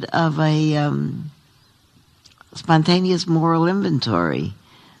little bit of a spontaneous moral inventory.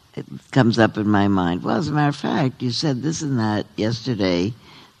 It comes up in my mind. Well, as a matter of fact, you said this and that yesterday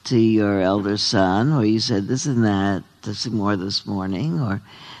to your elder son, or you said this and that to Seymour this morning, or,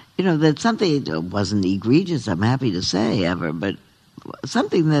 that's something that wasn't egregious, I'm happy to say, ever, but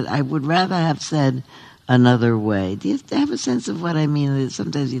something that I would rather have said another way. Do you have a sense of what I mean?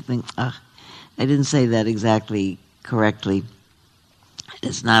 Sometimes you think, I didn't say that exactly correctly.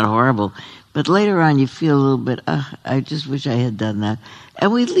 It's not horrible. But later on you feel a little bit, I just wish I had done that.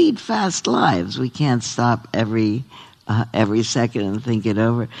 And we lead fast lives. We can't stop every second and think it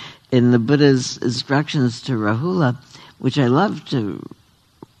over. In the Buddha's instructions to Rahula, which I love to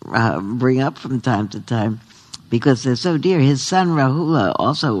bring up from time to time, because they're so dear. His son Rahula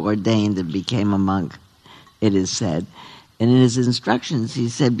also ordained and became a monk, it is said. And in his instructions, he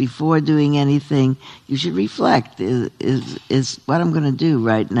said, before doing anything, you should reflect. Is what I'm going to do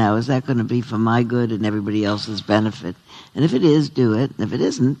right now, is that going to be for my good and everybody else's benefit? And if it is, do it. And if it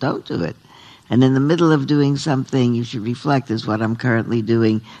isn't, don't do it. And in the middle of doing something, you should reflect, is what I'm currently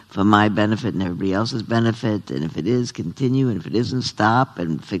doing for my benefit and everybody else's benefit? And if it is, continue. And if it isn't, stop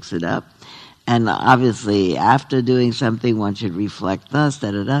and fix it up. And obviously, after doing something, one should reflect thus,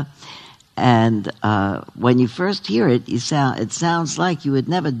 da-da-da. And when you first hear it, it sounds like you would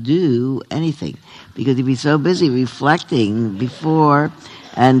never do anything, because you'd be so busy reflecting before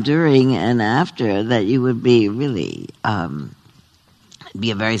and during and after that you would be really,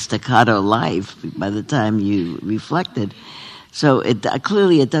 be a very staccato life by the time you reflected. So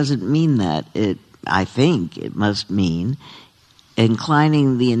clearly it doesn't mean that. I think it must mean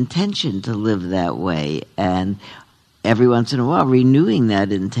inclining the intention to live that way, and every once in a while renewing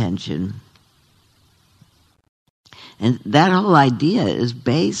that intention. And that whole idea is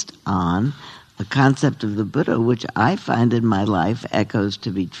based on a concept of the Buddha, which I find in my life echoes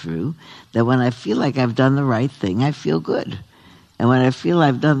to be true, that when I feel like I've done the right thing, I feel good. And when I feel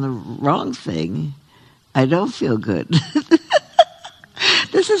I've done the wrong thing, I don't feel good.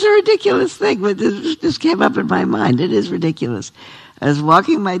 This is a ridiculous thing, but this just came up in my mind. It is ridiculous. I was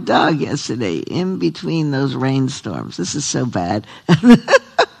walking my dog yesterday in between those rainstorms. This is so bad.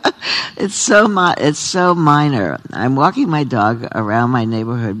 It's so minor. I'm walking my dog around my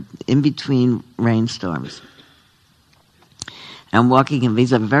neighborhood in between rainstorms. I'm walking him.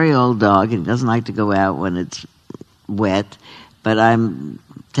 He's a very old dog and doesn't like to go out when it's wet. But I'm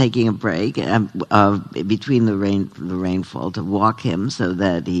taking a break between the rainfall to walk him so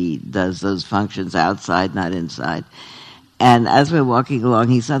that he does those functions outside, not inside. And as we're walking along,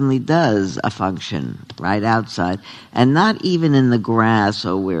 he suddenly does a function right outside, and not even in the grass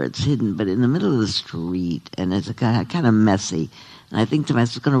or where it's hidden, but in the middle of the street, and it's kind of messy. And I think to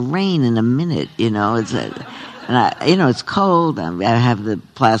myself, it's going to rain in a minute, it's cold. I have the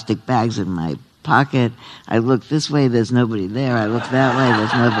plastic bags in my pocket. I look this way, there's nobody there. I look that way,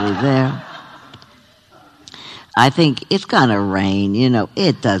 there's nobody there. I think it's going to rain,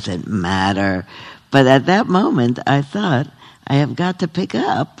 it doesn't matter. But at that moment, I thought, I have got to pick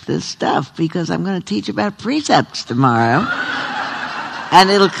up this stuff because I'm going to teach about precepts tomorrow. And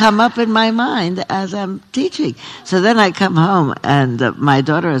it'll come up in my mind as I'm teaching. So then I come home, and my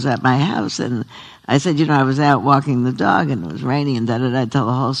daughter is at my house, and I said, I was out walking the dog and it was raining and da-da-da, tell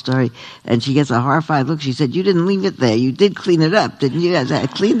the whole story. And she gets a horrified look. She said, you didn't leave it there. You did clean it up, didn't you? I said, I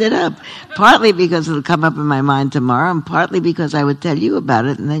cleaned it up. Partly because it'll come up in my mind tomorrow and partly because I would tell you about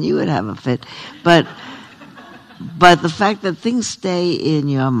it and then you would have a fit. But the fact that things stay in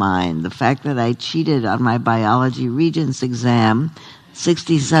your mind, the fact that I cheated on my biology regents exam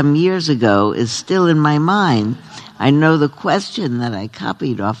 60-some years ago is still in my mind. I know the question that I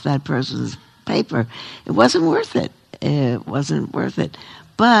copied off that person's paper. It wasn't worth it. It wasn't worth it.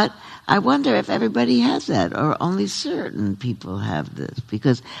 But I wonder if everybody has that or only certain people have this,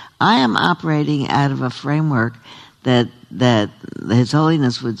 because I am operating out of a framework that His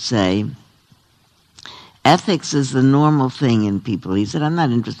Holiness would say ethics is the normal thing in people. He said, I'm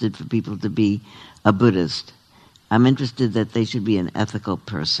not interested for people to be a Buddhist. I'm interested that they should be an ethical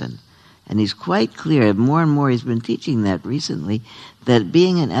person. And he's quite clear, more and more he's been teaching that recently, that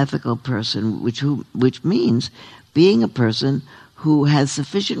being an ethical person, which means being a person who has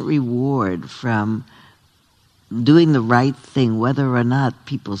sufficient reward from doing the right thing, whether or not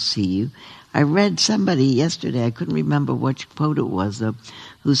people see you. I read somebody yesterday, I couldn't remember which quote it was, though,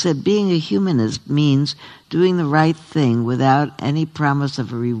 who said being a humanist means doing the right thing without any promise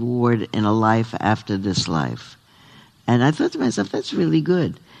of a reward in a life after this life. And I thought to myself, that's really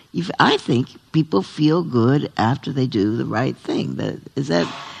good. I think people feel good after they do the right thing. Do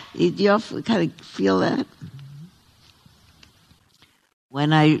you all kind of feel that?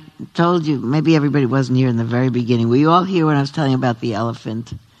 When I told you, maybe everybody wasn't here in the very beginning. Were you all here when I was telling about the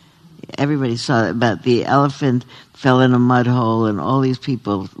elephant? Everybody saw about the elephant fell in a mud hole and all these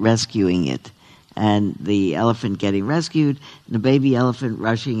people rescuing it. And the elephant getting rescued and the baby elephant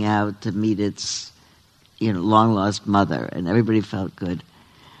rushing out to meet its long-lost mother. And everybody felt good.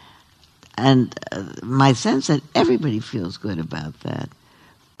 And my sense that everybody feels good about that.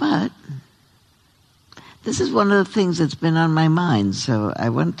 But this is one of the things that's been on my mind, so I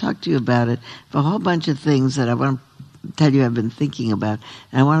want to talk to you about it. For a whole bunch of things that I want to tell you I've been thinking about,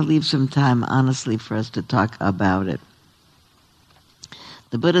 and I want to leave some time, honestly, for us to talk about it.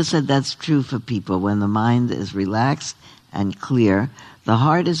 The Buddha said that's true for people. When the mind is relaxed and clear, the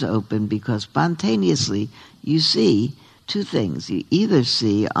heart is open because spontaneously you see two things. You either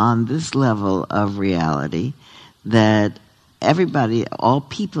see on this level of reality that everybody, all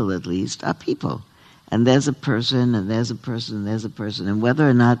people at least, are people. And there's a person, and there's a person, and there's a person. And whether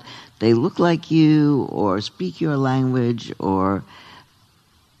or not they look like you, or speak your language, or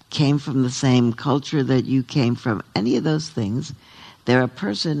came from the same culture that you came from, any of those things, they're a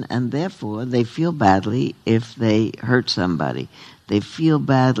person, and therefore they feel badly if they hurt somebody. They feel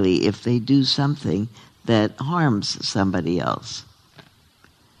badly if they do something that harms somebody else.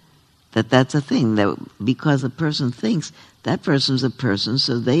 That's a thing, that because a person thinks that person's a person,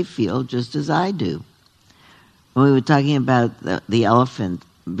 so they feel just as I do. When we were talking about the elephant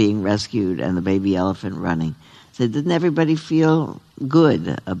being rescued and the baby elephant running, said, didn't everybody feel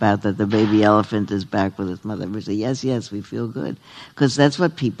good about that the baby elephant is back with its mother? We say, yes, we feel good. Because that's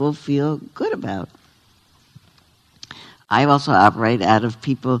what people feel good about. I also operate out of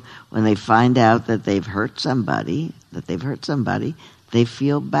people, when they find out that they've hurt somebody, they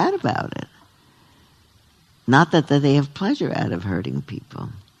feel bad about it. Not that they have pleasure out of hurting people.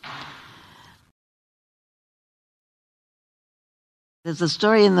 There's a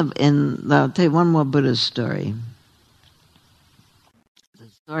story I'll tell you one more Buddhist story. The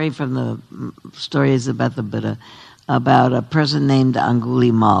story is about the Buddha, about a person named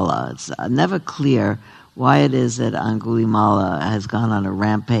Angulimala. It's never clear why it is that Angulimala has gone on a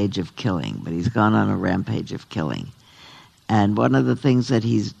rampage of killing, but he's gone on a rampage of killing. And one of the things that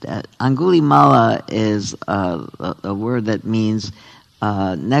Angulimala is a word that means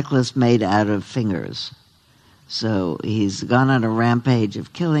necklace made out of fingers. So he's gone on a rampage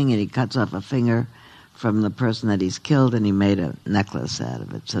of killing, and he cuts off a finger from the person that he's killed, and he made a necklace out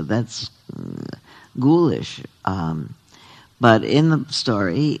of it. So that's ghoulish. But in the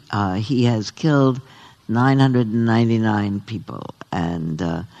story, he has killed 999 people,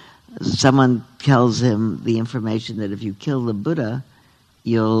 and someone tells him the information that if you kill the Buddha,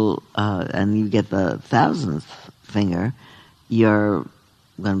 and you get the 1,000th finger, you're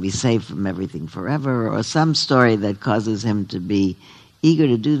going to be safe from everything forever, or some story that causes him to be eager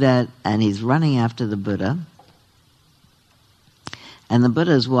to do that, and he's running after the Buddha. And the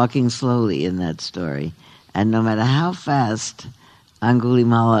Buddha is walking slowly in that story, and no matter how fast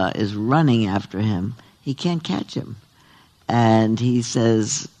Angulimala is running after him, he can't catch him. And he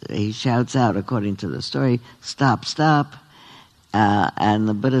shouts out, according to the story, stop, stop. And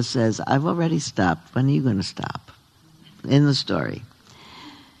the Buddha says, I've already stopped. When are you going to stop? In the story.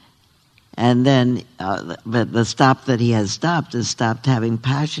 And then, but the stop that he has stopped is stopped having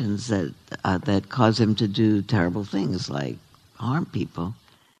passions that cause him to do terrible things like harm people.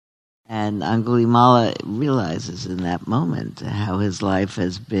 And Angulimala realizes in that moment how his life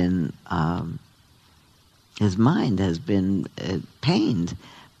has been, his mind has been pained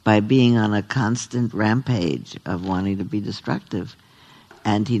by being on a constant rampage of wanting to be destructive.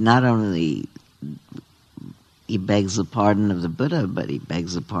 And he not only he begs the pardon of the Buddha, but he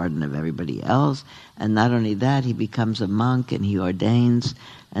begs the pardon of everybody else. And not only that, he becomes a monk and he ordains.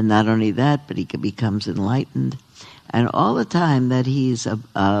 And not only that, but he becomes enlightened. And all the time that he's a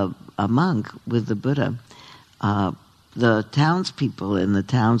monk with the Buddha, the townspeople in the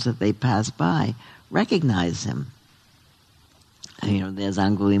towns that they pass by recognize him. There's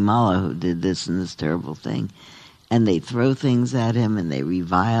Angulimala who did this and this terrible thing. And they throw things at him and they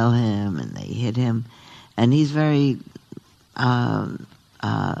revile him and they hit him. And he's very, what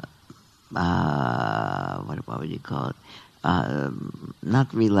would you call it?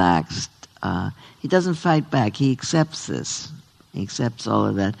 Not relaxed. He doesn't fight back. He accepts this. He accepts all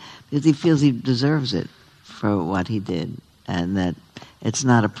of that because he feels he deserves it for what he did, and that it's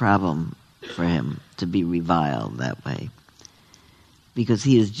not a problem for him to be reviled that way because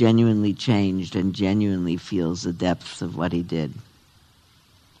he is genuinely changed and genuinely feels the depths of what he did.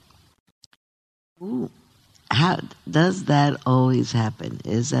 Ooh. How does that always happen?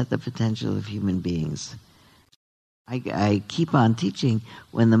 Is that the potential of human beings? I keep on teaching,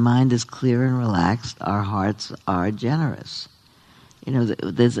 when the mind is clear and relaxed, our hearts are generous.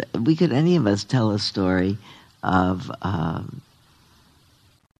 We could, any of us, tell a story of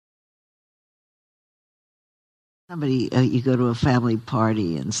somebody, you go to a family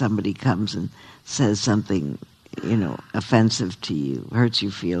party and somebody comes and says something, offensive to you, hurts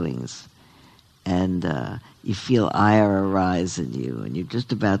your feelings. And you feel ire arise in you, and you're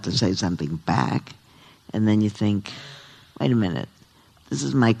just about to say something back, and then you think, wait a minute, this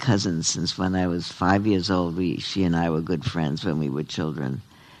is my cousin since when I was 5 years old. She and I were good friends when we were children.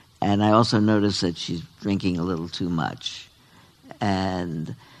 And I also noticed that she's drinking a little too much.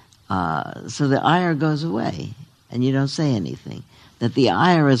 And so the ire goes away, and you don't say anything. That the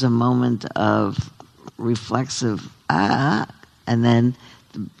ire is a moment of reflexive, and then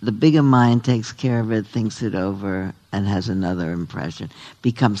the bigger mind takes care of it, thinks it over, and has another impression.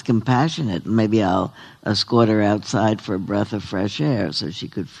 Becomes compassionate. Maybe I'll escort her outside for a breath of fresh air so she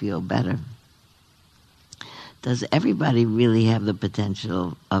could feel better. Does everybody really have the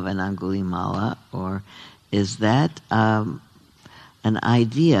potential of an Angulimala, or is that an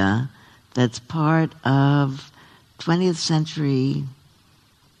idea that's part of 20th century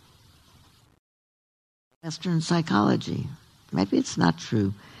Western psychology? Maybe it's not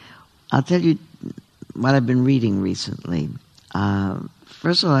true. I'll tell you what I've been reading recently.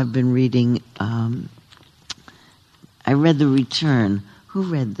 First of all, I've been reading, I read The Return. Who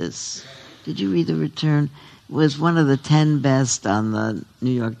read this? Did you read The Return? It was one of the 10 best on the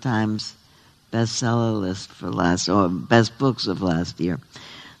New York Times bestseller list for best books of last year.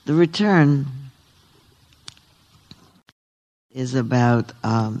 The Return is about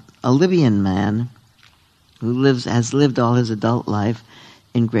a Libyan man who has lived all his adult life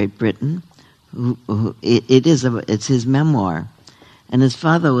in Great Britain. It's his memoir, and his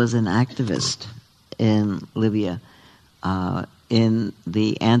father was an activist in Libya, in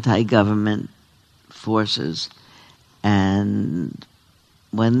the anti-government forces. And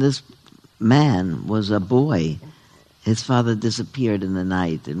when this man was a boy, his father disappeared in the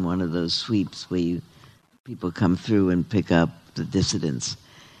night in one of those sweeps where people come through and pick up the dissidents.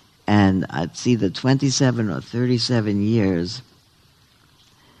 And it's either 27 or 37 years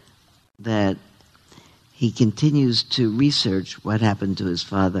that he continues to research what happened to his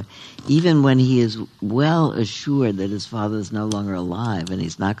father, even when he is well assured that his father is no longer alive and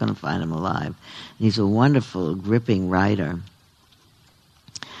he's not going to find him alive. And he's a wonderful, gripping writer.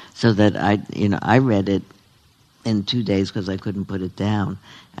 So that I read it in 2 days because I couldn't put it down.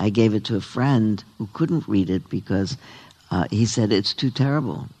 I gave it to a friend who couldn't read it because he said it's too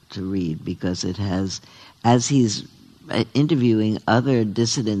terrible to read, because it has, as he's interviewing other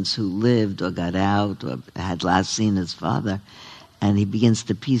dissidents who lived or got out or had last seen his father, and he begins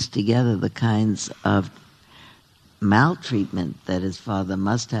to piece together the kinds of maltreatment that his father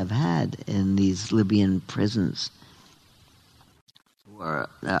must have had in these Libyan prisons for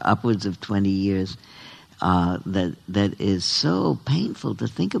upwards of 20 years, that is so painful to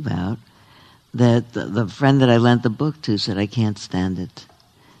think about, that the friend that I lent the book to said, I can't stand it.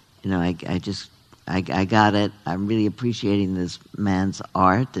 I got it. I'm really appreciating this man's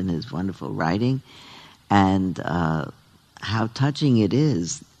art and his wonderful writing, and how touching it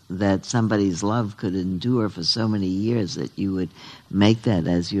is that somebody's love could endure for so many years that you would make that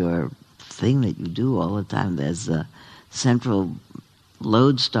as your thing that you do all the time, as a central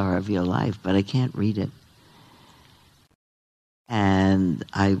lodestar of your life, but I can't read it. And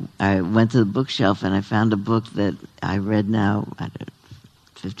I went to the bookshelf and I found a book that I read now,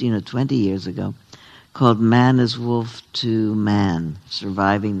 15 or 20 years ago, called Man is Wolf to Man,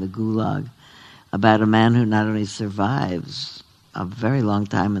 Surviving the Gulag, about a man who not only survives a very long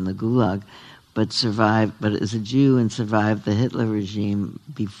time in the Gulag, but is a Jew and survived the Hitler regime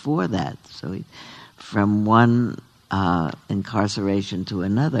before that. So from one incarceration to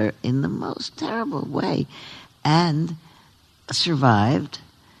another in the most terrible way, and survived,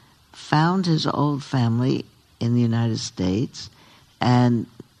 found his old family in the United States, and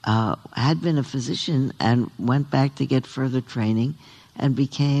had been a physician and went back to get further training and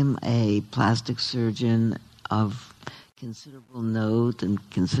became a plastic surgeon of considerable note and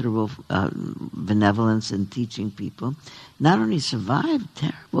considerable benevolence in teaching people. Not only survived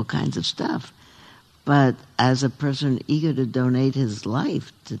terrible kinds of stuff, but as a person eager to donate his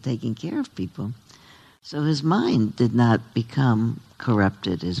life to taking care of people. So his mind did not become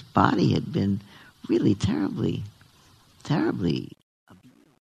corrupted. His body had been really terribly, terribly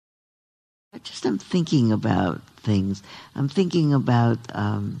abused. I'm thinking about things. I'm thinking about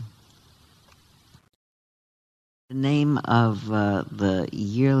the name of the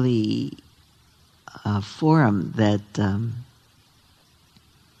yearly forum that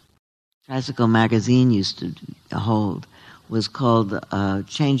Tricycle Magazine used to hold, was called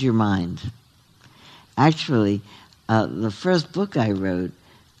Change Your Mind. Actually, the first book I wrote,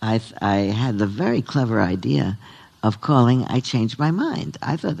 I had the very clever idea of calling I Changed My Mind.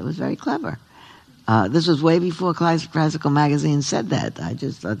 I thought that was very clever. This was way before Classical Magazine said that. I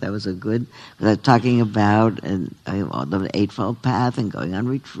just thought that was a good, talking about the Eightfold Path and going on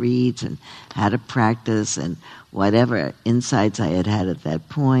retreats and how to practice and whatever insights I had at that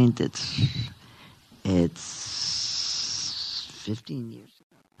point. It's 15 years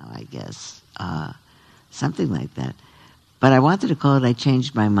ago now, I guess. Something like that. But I wanted to call it I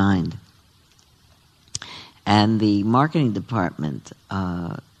Changed My Mind. And the marketing department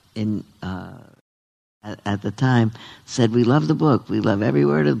at the time said, we love the book. We love every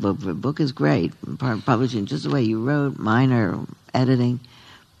word of the book. The book is great. Publishing just the way you wrote, minor editing.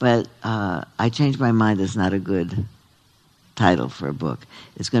 But I Changed My Mind is not a good title for a book.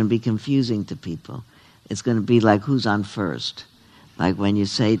 It's going to be confusing to people. It's going to be like who's on first. Like when you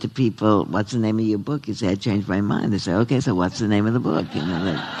say to people, what's the name of your book? You say, I changed my mind. They say, okay, so what's the name of the book?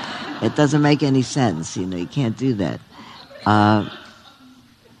 It doesn't make any sense. You can't do that. And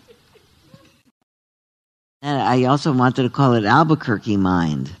I also wanted to call it Albuquerque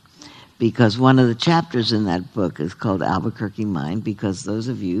Mind, because one of the chapters in that book is called Albuquerque Mind, because those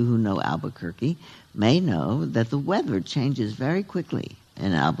of you who know Albuquerque may know that the weather changes very quickly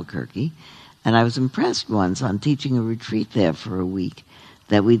in Albuquerque. And I was impressed once on teaching a retreat there for a week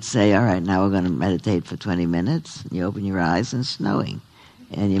that we'd say, all right, now we're going to meditate for 20 minutes. You open your eyes and it's snowing.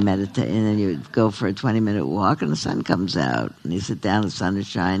 And you meditate, and then you go for a 20-minute walk and the sun comes out. And you sit down, the sun is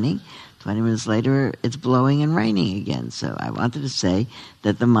shining. 20 minutes later, it's blowing and raining again. So I wanted to say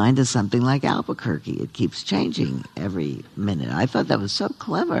that the mind is something like Albuquerque. It keeps changing every minute. I thought that was so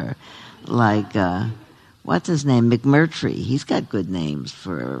clever. Like, what's his name? McMurtry. He's got good names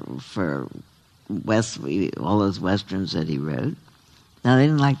for all those westerns that he wrote. No, they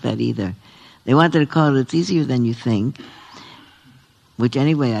didn't like that either. They wanted to call it It's Easier Than You Think, which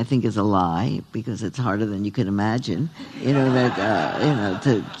anyway I think is a lie, because it's harder than you could imagine.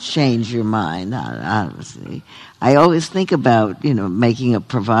 To change your mind. Honestly, I always think about making a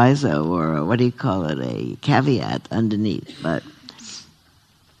proviso or a caveat underneath, but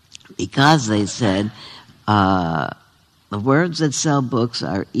because they said. The words that sell books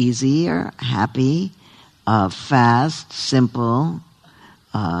are easier, happy, fast, simple.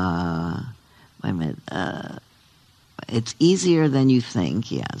 It's easier than you think,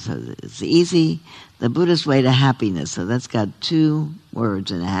 yeah. So it's easy, the Buddhist way to happiness. So that's got two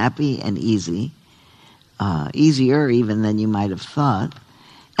words in happy and easy. Easier even than you might have thought.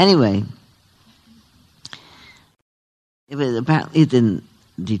 Anyway, apparently it didn't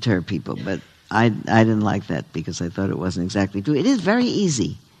deter people, but I didn't like that because I thought it wasn't exactly true. It is very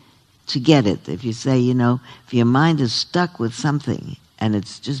easy to get it. If you say, if your mind is stuck with something and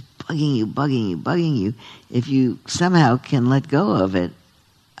it's just bugging you, if you somehow can let go of it,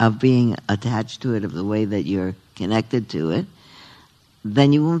 of being attached to it, of the way that you're connected to it,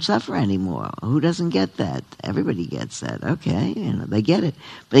 then you won't suffer anymore. Who doesn't get that? Everybody gets that. Okay, they get it.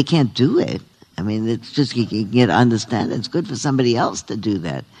 But they can't do it. I mean, it's just you can get understand. It's good for somebody else to do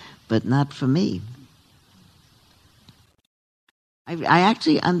that, but not for me. I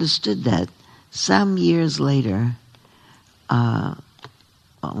actually understood that some years later, or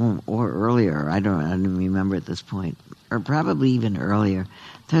earlier. I don't remember at this point, or probably even earlier.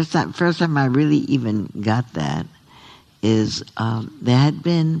 First time I really even got that is there had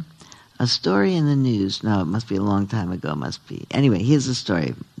been a story in the news. No, it must be a long time ago. Must be. Anyway, here's the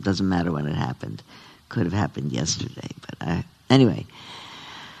story. Doesn't matter when it happened. Could have happened yesterday. But anyway,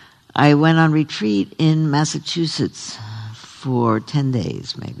 I went on retreat in Massachusetts for 10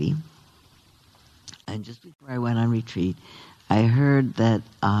 days, maybe. And just before I went on retreat, I heard that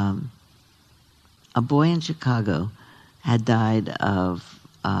a boy in Chicago had died of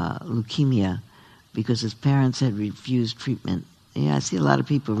leukemia because his parents had refused treatment. Yeah, I see a lot of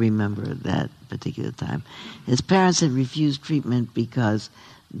people remember that particular time. His parents had refused treatment because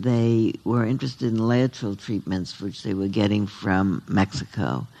they were interested in lateral treatments, which they were getting from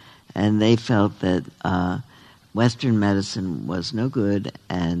Mexico. And they felt that Western medicine was no good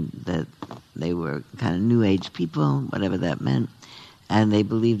and that they were kind of New Age people, whatever that meant. And they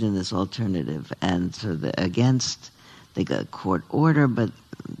believed in this alternative. And so they got a court order, but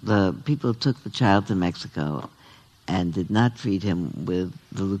the people took the child to Mexico and did not treat him with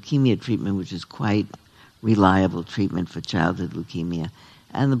the leukemia treatment, which is quite reliable treatment for childhood leukemia.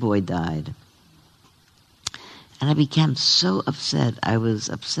 And the boy died. And I became so upset. I was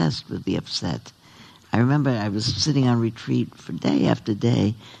obsessed with the upset. I remember I was sitting on retreat for day after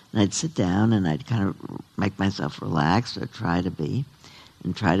day, and I'd sit down and I'd kind of make myself relax, or try to be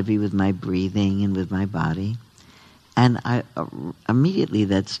with my breathing and with my body. And I immediately,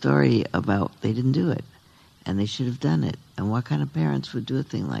 that story about they didn't do it, and they should have done it, and what kind of parents would do a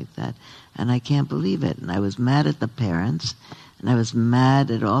thing like that? And I can't believe it. And I was mad at the parents, and I was mad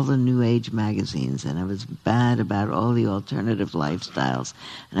at all the New Age magazines, and I was mad about all the alternative lifestyles,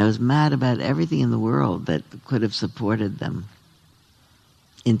 and I was mad about everything in the world that could have supported them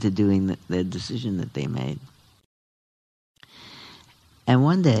into doing the decision that they made. And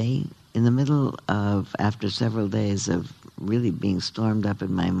one day, in the middle of, after several days of really being stormed up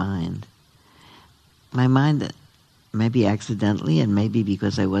in my mind, maybe accidentally and maybe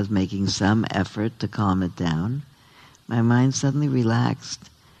because I was making some effort to calm it down, my mind suddenly relaxed,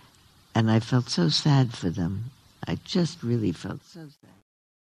 and I felt so sad for them. I just really felt so sad.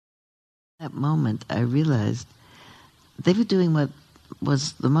 At that moment, I realized they were doing what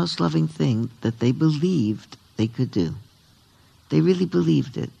was the most loving thing that they believed they could do. They really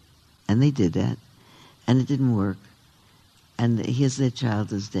believed it, and they did that, and it didn't work. And here's their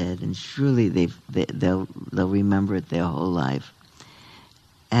child is dead, and surely they'll remember it their whole life.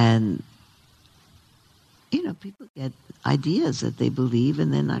 And people get ideas that they believe,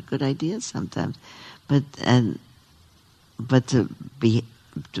 and they're not good ideas sometimes. But to be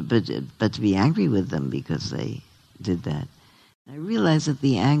angry with them because they did that. I realized that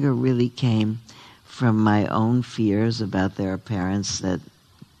the anger really came from my own fears about their parents that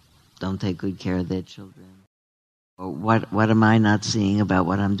don't take good care of their children. Or what am I not seeing about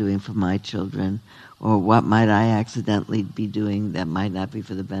what I'm doing for my children? Or what might I accidentally be doing that might not be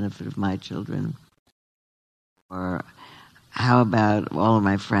for the benefit of my children? Or how about all of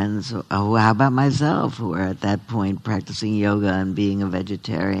my friends? Or how about myself, who are at that point practicing yoga and being a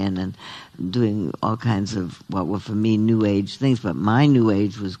vegetarian and doing all kinds of what were for me New Age things, but my New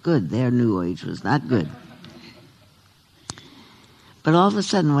Age was good. Their New Age was not good. But all of a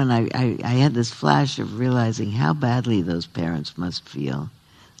sudden, when I had this flash of realizing how badly those parents must feel,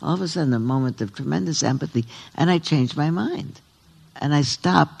 all of a sudden a moment of tremendous empathy, and I changed my mind. And I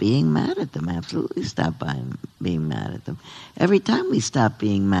stopped being mad at them, absolutely stopped being mad at them. Every time we stop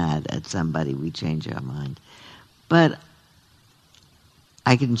being mad at somebody, we change our mind. But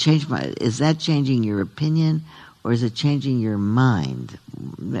I can change is that changing your opinion, or is it changing your mind?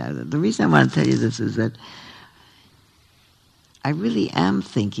 The reason I want to tell you this is that I really am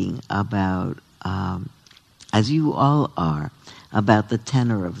thinking about, as you all are, about the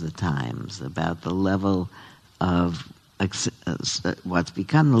tenor of the times, about the level of what's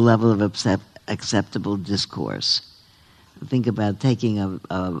become the level of acceptable discourse. Think about taking a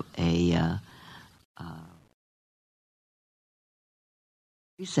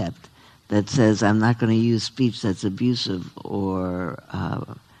precept that says, I'm not going to use speech that's abusive or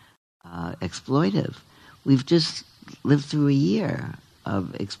exploitive. We've just lived through a year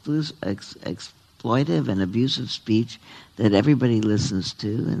of exploitive and abusive speech that everybody listens to,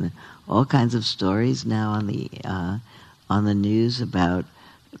 and all kinds of stories now on the news about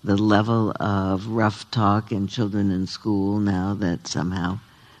the level of rough talk in children in school now that somehow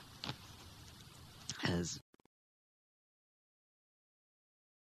as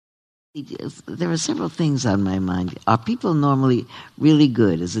there are several things on my mind. Are people normally really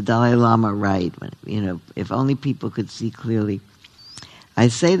good? Is the Dalai Lama right? If only people could see clearly. I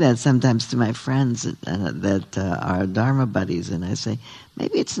say that sometimes to my friends that are Dharma buddies, and I say,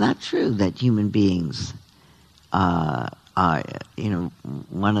 maybe it's not true that human beings are,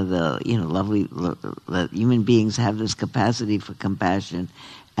 one of the, lovely, that human beings have this capacity for compassion,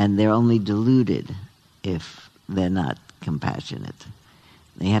 and they're only deluded if they're not compassionate.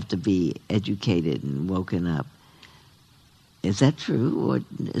 They have to be educated and woken up. Is that true, or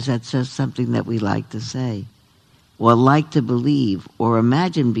is that just something that we like to say? Or like to believe, or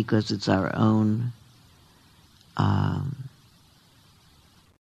imagine because it's our own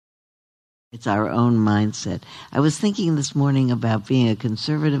mindset. I was thinking this morning about being a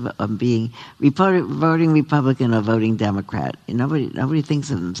conservative, being voting Republican or voting Democrat. Nobody thinks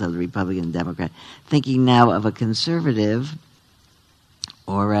of themselves Republican and Democrat. Thinking now of a conservative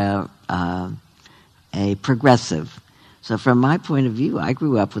or a progressive. So from my point of view, I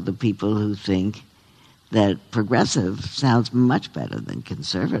grew up with the people who think that progressive sounds much better than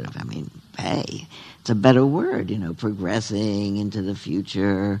conservative. I mean, hey, it's a better word, progressing into the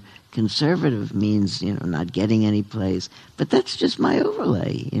future. Conservative means, not getting any place. But that's just my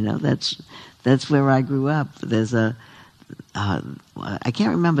overlay, that's where I grew up. There's I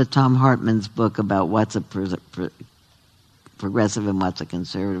can't remember Tom Hartman's book about what's a progressive and what's a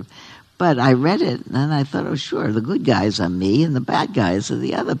conservative. But I read it, and I thought, oh, sure, the good guys are me, and the bad guys are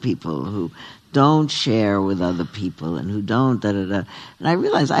the other people who don't share with other people and who don't da-da-da. And I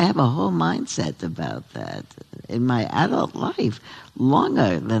realized I have a whole mindset about that in my adult life,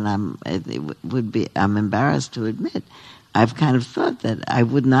 longer than I'm embarrassed to admit. I've kind of thought that I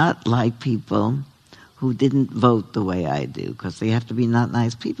would not like people who didn't vote the way I do, because they have to be not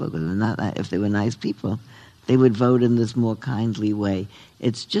nice people. Because if they were nice people, they would vote in this more kindly way.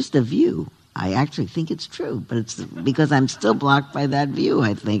 It's just a view. I actually think it's true, but it's because I'm still blocked by that view,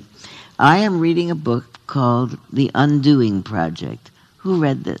 I think. I am reading a book called The Undoing Project. Who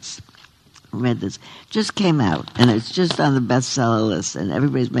read this? Just came out, and it's just on the bestseller list, and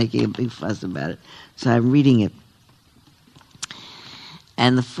everybody's making a big fuss about it. So I'm reading it.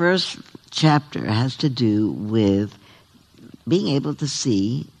 And the first chapter has to do with being able to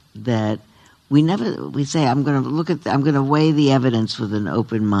see that we say, I'm going to weigh the evidence with an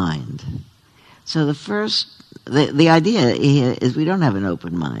open mind. So the idea here is we don't have an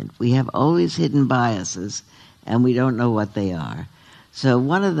open mind. We have always hidden biases, and we don't know what they are. So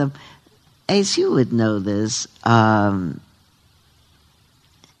one of them, Ace, you would know this, Yao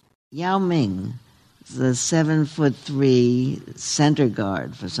Ming, the 7'3" center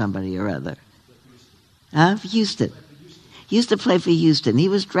guard for somebody or other. Houston. He used to play for Houston. He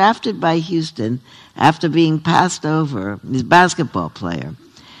was drafted by Houston after being passed over. He's a basketball player.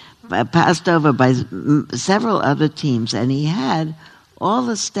 Passed over by several other teams, and he had all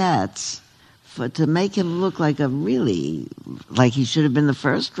the stats to make him look like he should have been the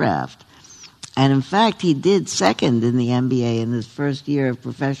first draft. And in fact, he did second in the NBA in his first year of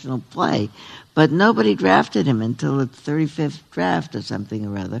professional play, but nobody drafted him until the 35th draft or something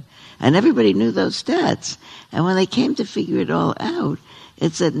or other, and everybody knew those stats. And when they came to figure it all out,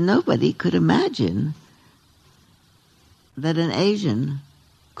 it's that nobody could imagine that an Asian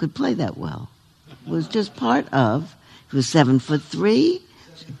could play that well. It was just part of. He was 7'3". 7'2"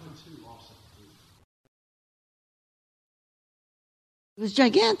 also. He was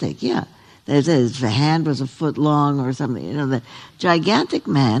gigantic, yeah. His hand was a foot long or something. The gigantic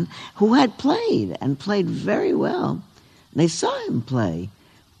man who had played and played very well. They saw him play,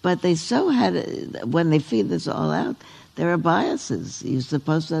 but they when they figured this all out, there are biases. You're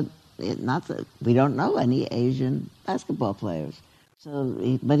supposed to we don't know any Asian basketball players.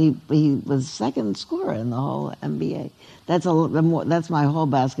 But he was second scorer in the whole NBA. That's my whole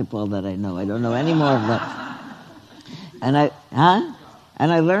basketball that I know. I don't know any more of that. And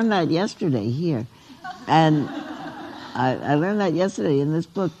I learned that yesterday here, and I learned that yesterday in this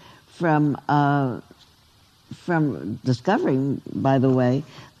book from discovering, by the way,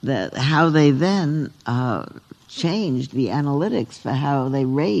 that how they then changed the analytics for how they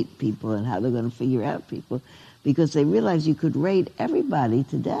rate people and how they're going to figure out people. Because they realized you could rate everybody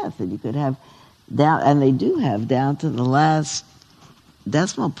to death, and you could have down, and they do have down to the last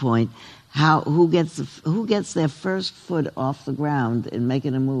decimal point, who gets their first foot off the ground in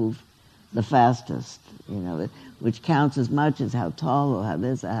making a move the fastest, which counts as much as how tall or how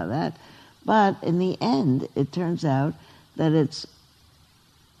this or how that. But in the end, it turns out that it's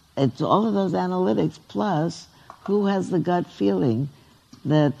all of those analytics plus who has the gut feeling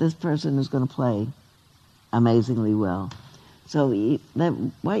that this person is going to play amazingly well. So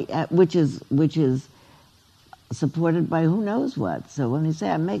which is supported by who knows what. So when you say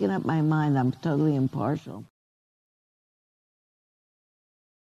I'm making up my mind, I'm totally impartial.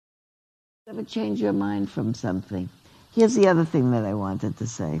 Ever change your mind from something? Here's the other thing that I wanted to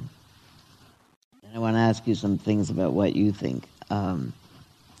say. And I want to ask you some things about what you think.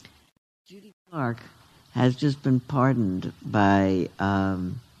 Judy Clark has just been pardoned by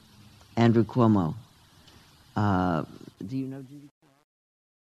Andrew Cuomo. Do you know Judy Clark?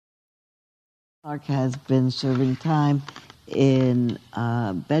 Clark has been serving time in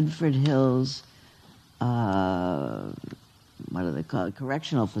Bedford Hills, what do they call it,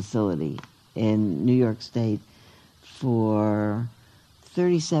 correctional facility in New York State for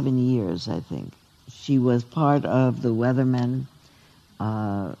 37 years, I think. She was part of the Weathermen.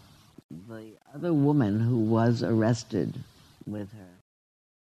 The other woman who was arrested with her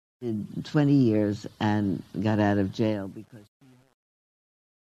did 20 years and got out of jail because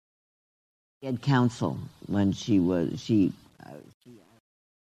she had counsel when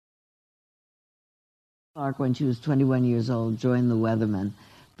Clark, when she was 21 years old, joined the Weathermen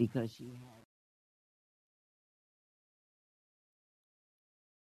because she had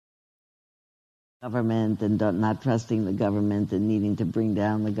government and not trusting the government and needing to bring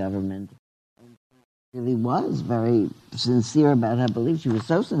down the government. And she really was very sincere about her beliefs. She was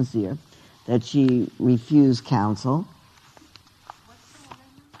so sincere that she refused counsel.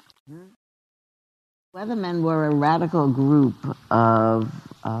 Weathermen were a radical group of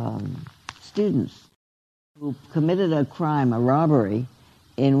students who committed a crime, a robbery,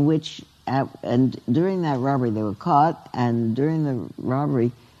 in which, and during that robbery they were caught, and during the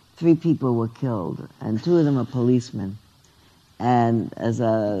robbery 3 people were killed, and 2 of them are policemen. And there's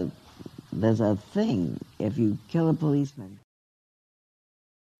a thing, if you kill a policeman,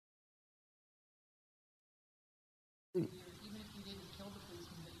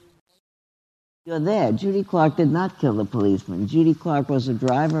 you're there. Judy Clark did not kill the policeman. Judy Clark was a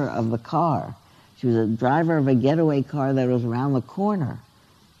driver of the car. She was a driver of a getaway car that was around the corner,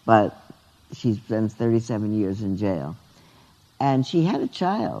 but she spent 37 years in jail. And she had a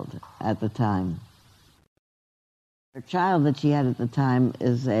child at the time. Her child that she had at the time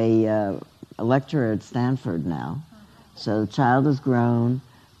is a lecturer at Stanford now. So the child is grown.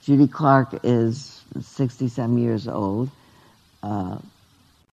 Judy Clark is 60-some years old.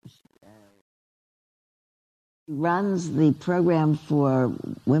 She runs the program for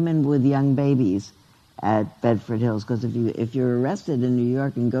women with young babies at Bedford Hills, because if you're arrested in New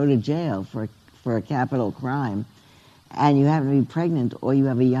York and go to jail for a capital crime, and you happen to be pregnant or you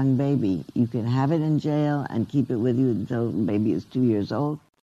have a young baby, you can have it in jail and keep it with you until the baby is 2 years old.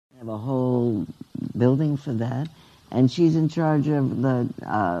 They have a whole building for that. And she's in charge of the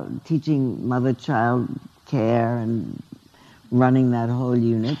teaching mother-child care and running that whole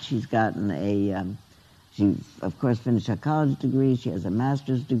unit. She's gotten she, of course, finished her college degree. She has a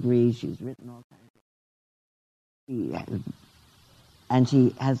master's degree. She's written all kinds of... And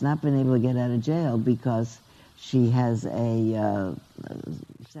she has not been able to get out of jail because she has a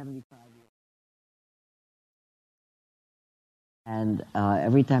 75 year. And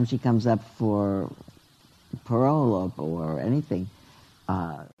every time she comes up for parole or anything,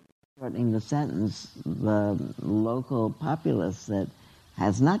 shortening the sentence, the local populace that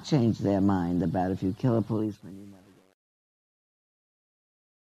has not changed their mind about if you kill a policeman, you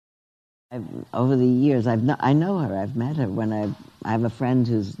never go. Over the years, I know her. I've met her. I have a friend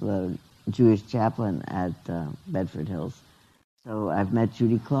who's the Jewish chaplain at Bedford Hills. So I've met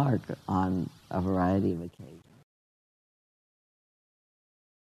Judy Clark on a variety of occasions.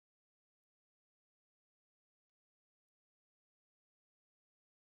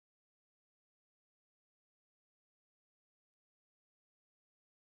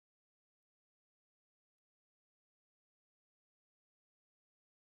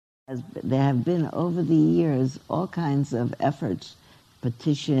 There have been, over the years, all kinds of efforts,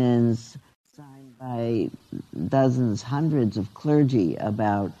 petitions signed by dozens, hundreds of clergy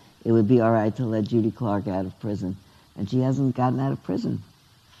about it would be all right to let Judy Clark out of prison. And she hasn't gotten out of prison.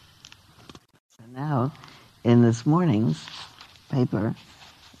 So now, in this morning's paper,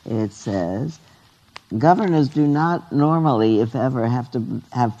 it says, governors do not normally, if ever, have to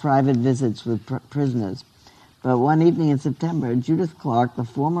have private visits with prisoners. But one evening in September, Judith Clark, the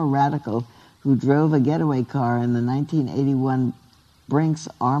former radical who drove a getaway car in the 1981 Brinks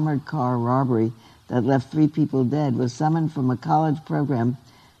armored car robbery that left 3 people dead, was summoned from a college program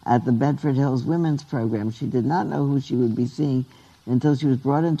at the Bedford Hills Women's Program. She did not know who she would be seeing until she was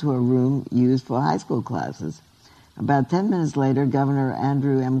brought into a room used for high school classes. About 10 minutes later, Governor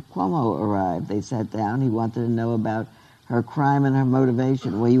Andrew M. Cuomo arrived. They sat down. He wanted to know about her crime and her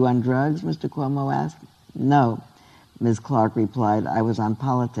motivation. Were you on drugs, Mr. Cuomo asked. No, Ms. Clark replied. I was on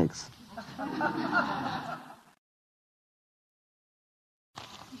politics.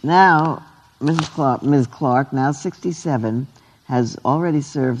 Now, Ms. Clark, now 67, has already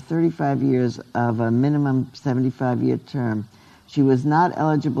served 35 years of a minimum 75-year term. She was not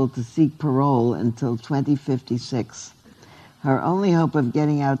eligible to seek parole until 2056. Her only hope of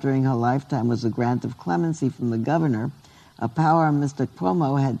getting out during her lifetime was a grant of clemency from the governor, a power Mr.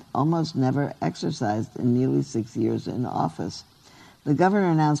 Cuomo had almost never exercised in nearly 6 years in office. The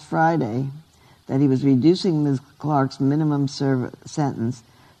governor announced Friday that he was reducing Ms. Clark's minimum sentence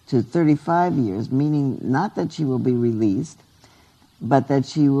to 35 years, meaning not that she will be released, but that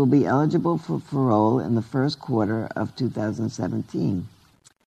she will be eligible for parole in the first quarter of 2017.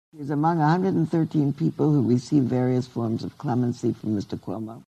 She is among 113 people who received various forms of clemency from Mr.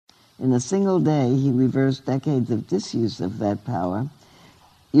 Cuomo. In a single day, he reversed decades of disuse of that power,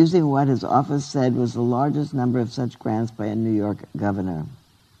 using what his office said was the largest number of such grants by a New York governor.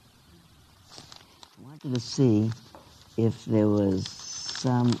 I wanted to see if there was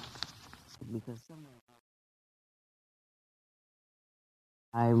because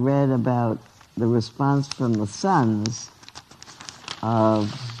I read about the response from the sons of,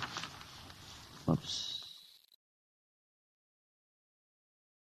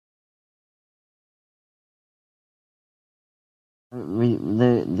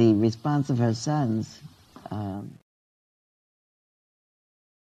 the response of her sons.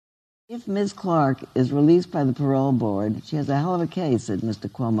 If Ms. Clark is released by the parole board, she has a hell of a case, said Mr.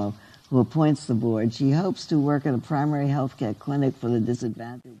 Cuomo, who appoints the board. She hopes to work at a primary health care clinic for the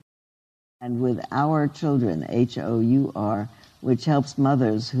disadvantaged and with Our Children, H-O-U-R, which helps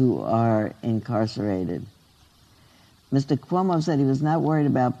mothers who are incarcerated. Mr. Cuomo said he was not worried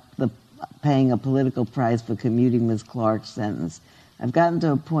about paying a political price for commuting Ms. Clark's sentence. I've gotten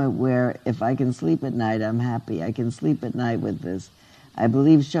to a point where if I can sleep at night, I'm happy. I can sleep at night with this. I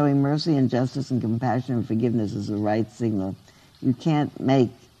believe showing mercy and justice and compassion and forgiveness is the right signal. You can't make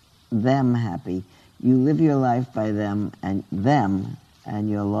them happy. You live your life by them, and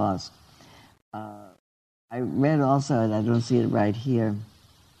you're lost. I read also, and I don't see it right here,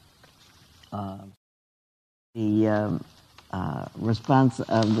 the response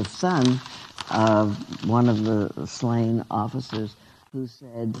of the son of one of the slain officers who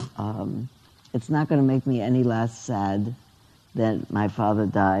said, it's not going to make me any less sad that my father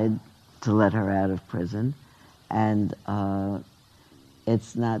died to let her out of prison, and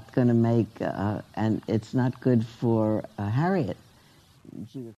it's not going to make, and it's not good for Harriet.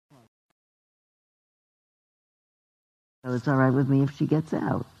 She was so it's all right with me if she gets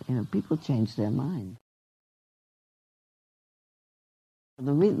out. You know, people change their mind.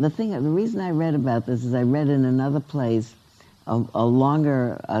 The reason I read about this is I read in another place a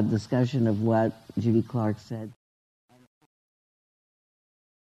longer discussion of what Judy Clark said.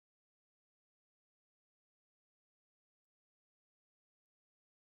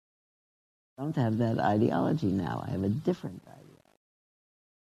 I don't have that ideology now. I have a different ideology.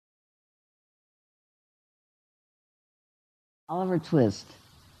 Oliver Twist.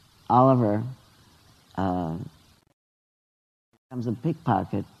 Oliver becomes a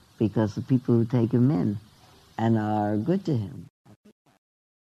pickpocket because the people who take him in and are good to him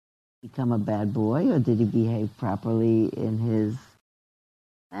become a bad boy, or did he behave properly in his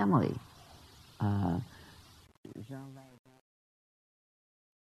family?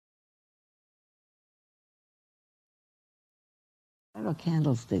 What are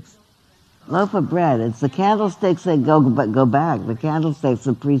candlesticks? Loaf of bread. It's the candlesticks that go back. The candlesticks,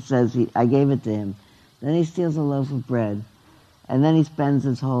 the priest says, I gave it to him. Then he steals a loaf of bread. And then he spends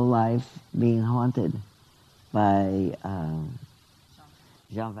his whole life being haunted by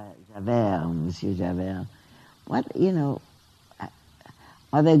Monsieur Javert. What,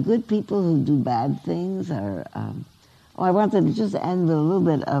 are there good people who do bad things? Or, I wanted to just end with a little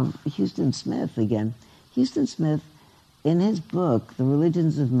bit of Houston Smith again. Houston Smith, in his book, The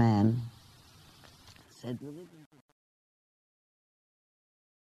Religions of Man, said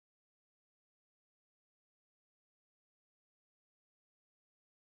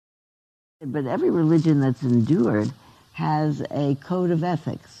but every religion that's endured has a code of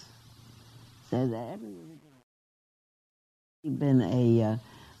ethics. So that every religion has been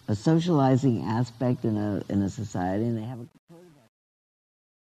a socializing aspect in a society, and they have a code of ethics.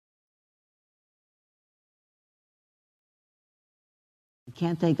 You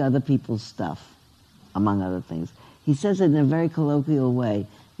can't take other people's stuff, among other things. He says it in a very colloquial way.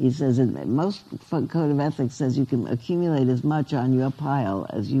 He says that most code of ethics says you can accumulate as much on your pile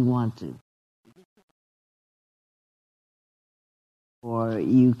as you want to. Or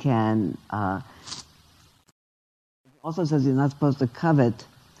you can, also says you're not supposed to covet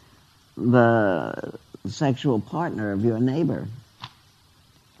the sexual partner of your neighbor. It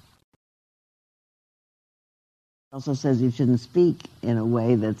also says you shouldn't speak in a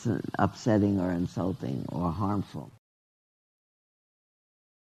way that's upsetting or insulting or harmful.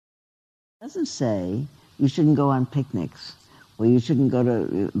 It doesn't say you shouldn't go on picnics, or you shouldn't go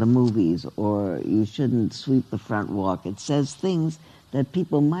to the movies, or you shouldn't sweep the front walk. It says things that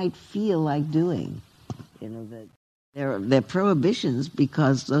people might feel like doing. That they're prohibitions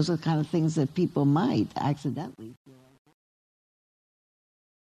because those are the kind of things that people might accidentally feel like.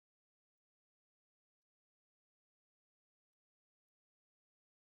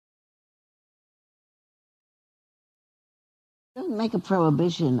 Don't make a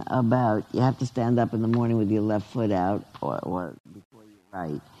prohibition about you have to stand up in the morning with your left foot out or before you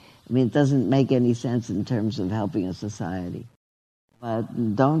write. I mean, it doesn't make any sense in terms of helping a society.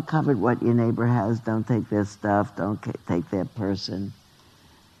 But don't covet what your neighbor has. Don't take their stuff. Don't take their person.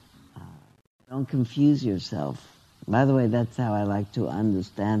 Don't confuse yourself. By the way, that's how I like to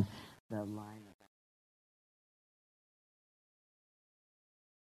understand the line.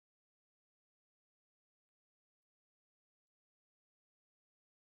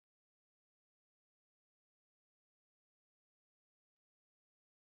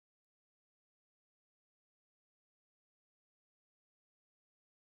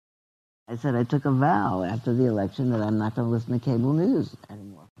 I said I took a vow after the election that I'm not going to listen to cable news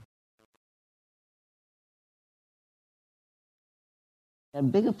anymore. A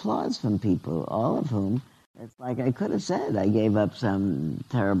big applause from people, all of whom, it's like I could have said I gave up some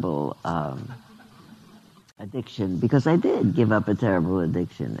terrible addiction, because I did give up a terrible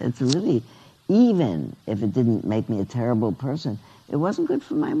addiction. It's really, even if it didn't make me a terrible person, it wasn't good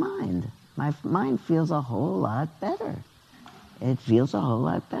for my mind. My mind feels a whole lot better. It feels a whole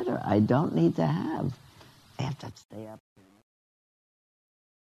lot better. I don't need to have. I have to stay up.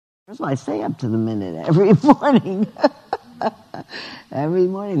 First of all, I stay up to the minute every morning. Every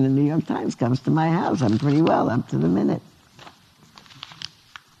morning, the New York Times comes to my house. I'm pretty well up to the minute.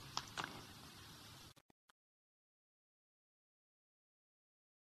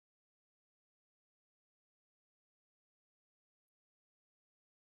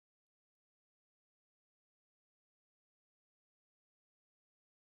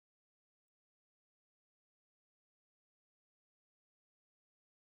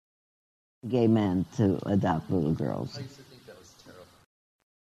 Gay man to adopt little girls. I used to think that was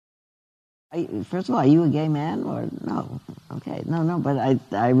terrible. First of all, are you a gay man or no? Okay, no, but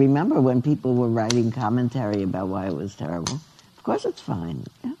I remember when people were writing commentary about why it was terrible. Of course it's fine.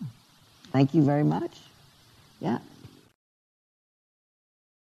 Yeah. Thank you very much. Yeah.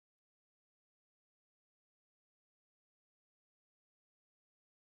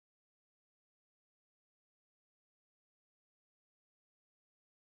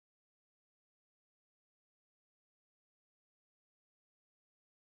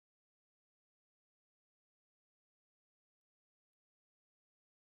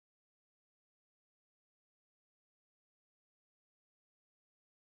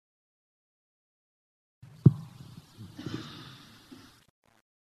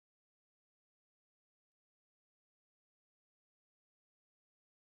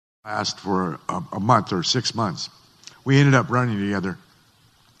 Last for a month or 6 months. We ended up running together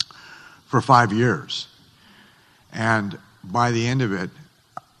for 5 years. And by the end of it,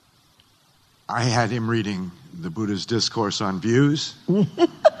 I had him reading the Buddha's Discourse on Views,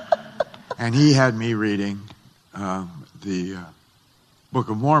 and he had me reading the Book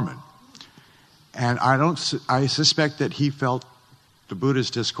of Mormon. And I suspect that he felt the Buddha's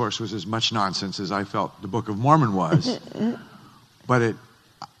Discourse was as much nonsense as I felt the Book of Mormon was. But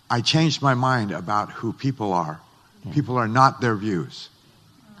I changed my mind about who people are. People are not their views.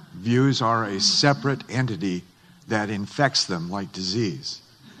 Views are a separate entity that infects them like disease.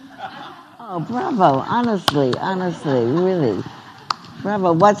 Oh, bravo. Honestly, really.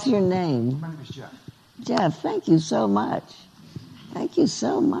 Bravo. What's your name? My name is Jeff. Jeff, thank you so much. Thank you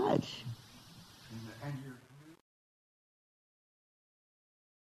so much. And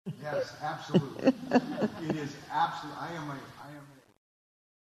yes, absolutely. It is absolutely. I am a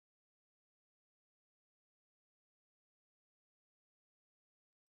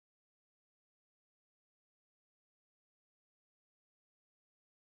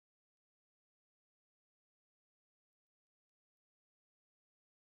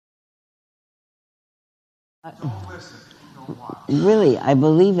Don't listen. Really, I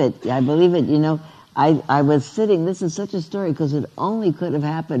believe it. I believe it. You know, I was sitting, this is such a story because it only could have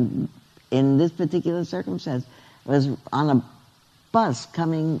happened in this particular circumstance. I was on a bus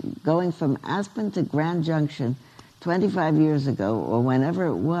going from Aspen to Grand Junction 25 years ago, or whenever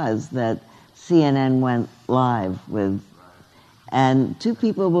it was that CNN went live with, and two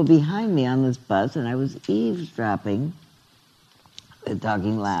people were behind me on this bus, and I was eavesdropping,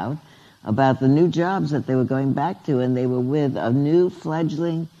 talking loud, about the new jobs that they were going back to, and they were with a new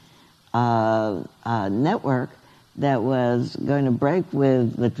fledgling network that was going to break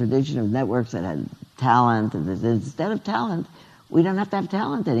with the tradition of networks that had talent. And instead of talent, we don't have to have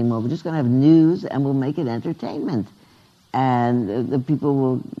talent anymore. We're just going to have news, and we'll make it entertainment. And the people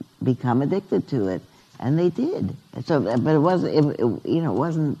will become addicted to it. And they did. So, but it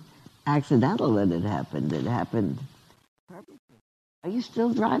wasn't accidental that it happened. It happened purposely. Are you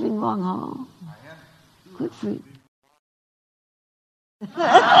still driving long haul? I am. Good for you.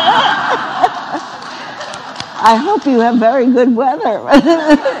 I hope you have very good weather.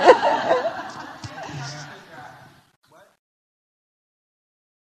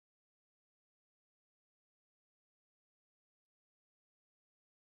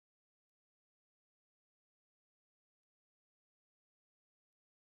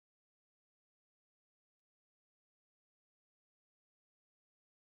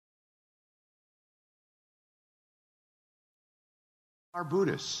 Are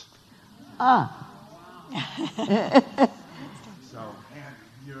Buddhists. Ah. So, and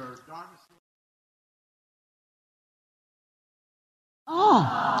your dog is... Oh.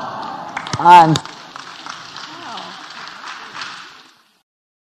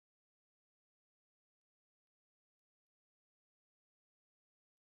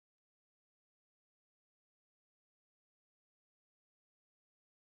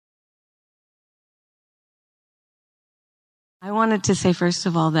 I wanted to say, first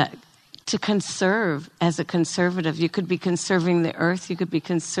of all, that to conserve, as a conservative, you could be conserving the earth, you could be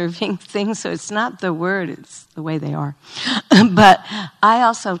conserving things, so it's not the word, it's the way they are. But I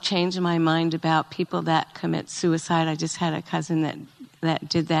also changed my mind about people that commit suicide. I just had a cousin that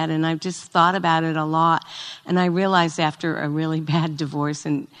did that, and I've just thought about it a lot. And I realized after a really bad divorce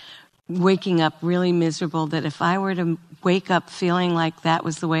and waking up really miserable that if I were to wake up feeling like that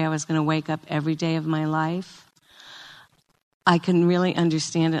was the way I was going to wake up every day of my life, I can really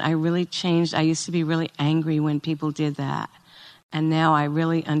understand it. I really changed. I used to be really angry when people did that. And now I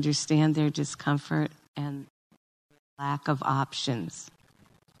really understand their discomfort and lack of options.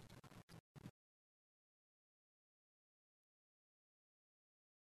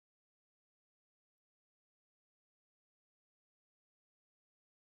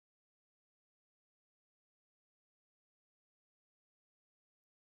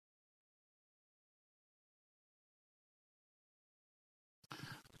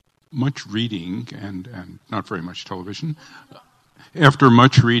 Much reading and not very much television. After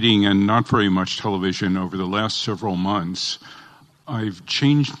much reading and not very much television over the last several months, I've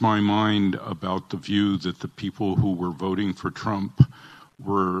changed my mind about the view that the people who were voting for Trump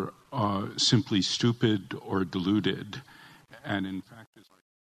were simply stupid or deluded. And in fact,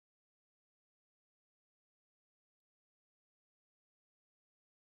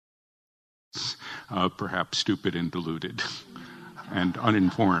 perhaps stupid and deluded and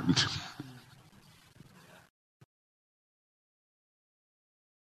uninformed.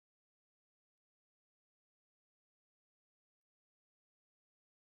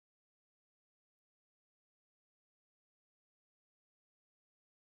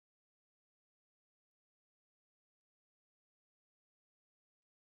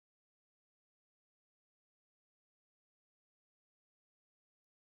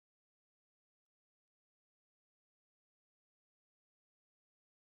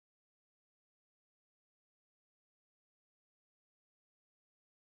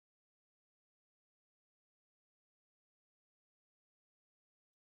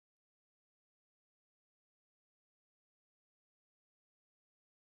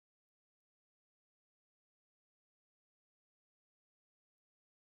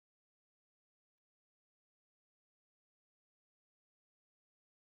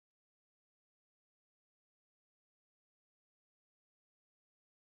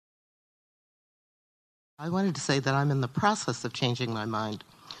 I wanted to say that I'm in the process of changing my mind.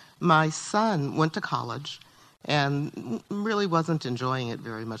 My son went to college and really wasn't enjoying it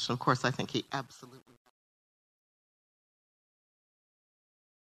very much. And of course, I think he absolutely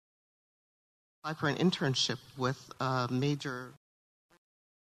applied for an internship with a major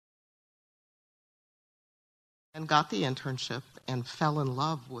and got the internship and fell in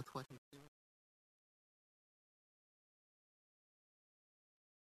love with what he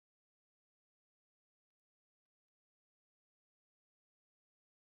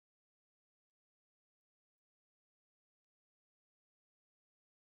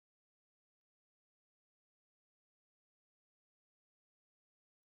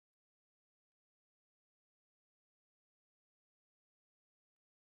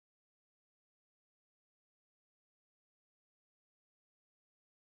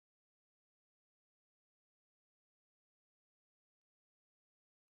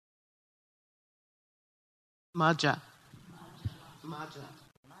Maja. Maja.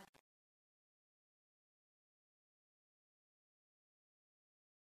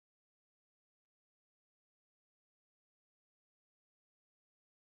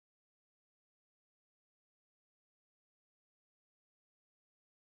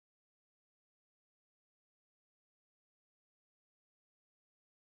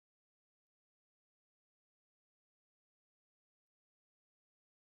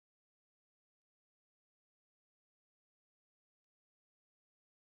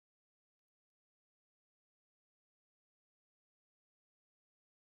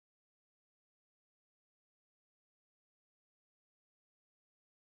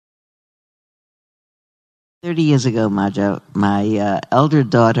 30 years ago, Maja, my elder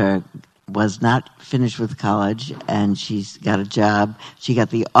daughter was not finished with college, and she's got a job. She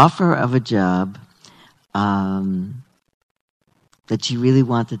got the offer of a job that she really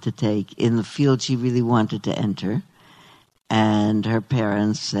wanted to take in the field she really wanted to enter. And her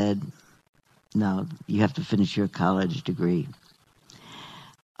parents said, no, you have to finish your college degree.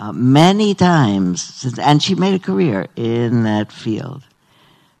 Many times, and she made a career in that field.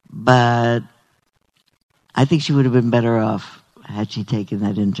 But I think she would have been better off had she taken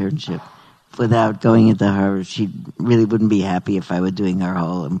that internship without going into her. She really wouldn't be happy if I were doing her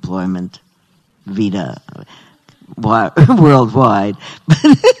whole employment vita worldwide.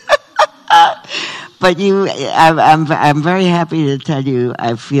 But I'm very happy to tell you,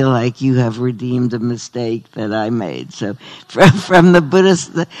 I feel like you have redeemed a mistake that I made. So from the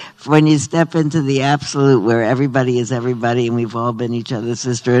Buddhist, when you step into the absolute where everybody is everybody and we've all been each other's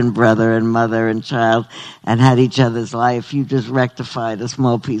sister and brother and mother and child and had each other's life, you just rectified a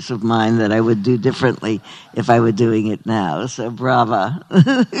small piece of mine that I would do differently if I were doing it now. So brava.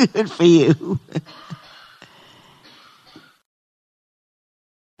 Good for you.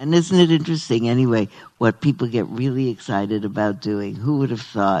 And isn't it interesting, anyway, what people get really excited about doing? Who would have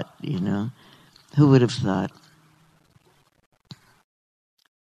thought, Who would have thought?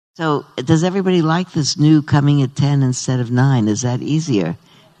 So, does everybody like this new coming at 10 instead of 9? Is that easier?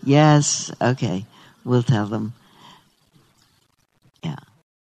 Yes? Okay. We'll tell them. Yeah.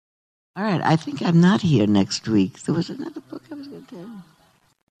 All right. I think I'm not here next week. There was another book I was going to tell you.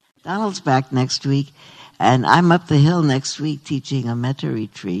 Donald's back next week. And I'm up the hill next week teaching a metta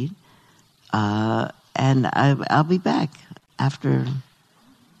retreat. And I'll be back after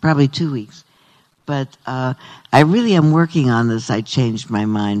probably 2 weeks. But I really am working on this. I changed my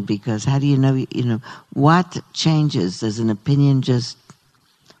mind because how do you know, what changes? Does an opinion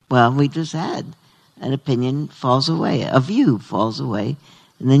we just had an opinion falls away, a view falls away,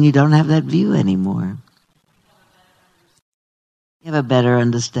 and then you don't have that view anymore. You have a better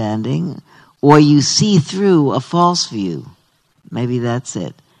understanding. Or you see through a false view. Maybe that's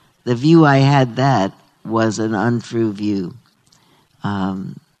it. The view I had that was an untrue view.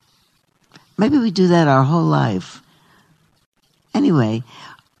 Maybe we do that our whole life. Anyway,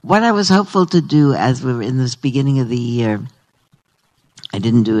 what I was hopeful to do as we were in this beginning of the year, I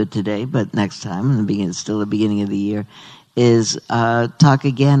didn't do it today, but next time, still the beginning of the year, is talk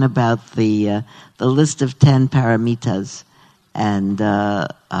again about the list of 10 paramitas and the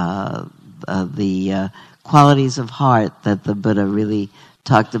qualities of heart that the Buddha really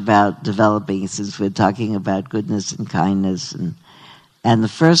talked about developing, since we're talking about goodness and kindness. And the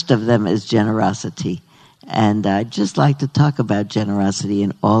first of them is generosity. And I'd just like to talk about generosity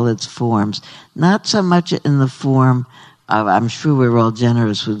in all its forms, not so much in the form of, I'm sure we're all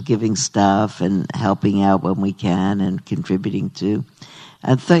generous with giving stuff and helping out when we can and contributing to.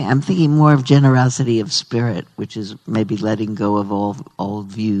 I'm thinking more of generosity of spirit, which is maybe letting go of all old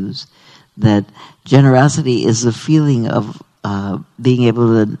views. That generosity is the feeling of being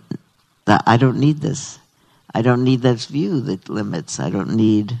able to, that I don't need this. I don't need this view that limits. I don't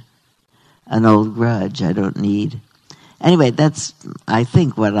need an old grudge. I don't need... Anyway, that's, I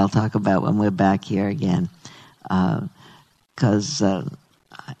think, what I'll talk about when we're back here again.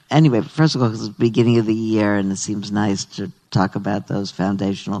 Anyway, first of all, because it's the beginning of the year and it seems nice to talk about those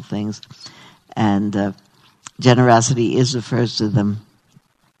foundational things. And generosity is the first of them.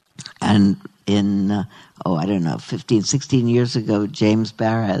 And in, 15, 16 years ago, James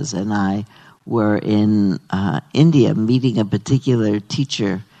Barras and I were in India meeting a particular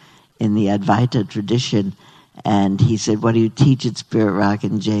teacher in the Advaita tradition. And he said, what do you teach at Spirit Rock?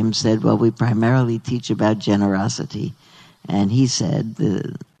 And James said, well, we primarily teach about generosity. And he said,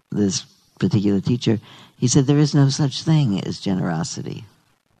 this particular teacher, he said, there is no such thing as generosity.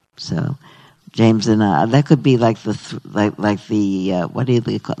 So James and I, that could be like the what do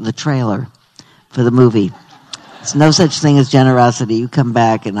you call the trailer for the movie. There's no such thing as generosity. You come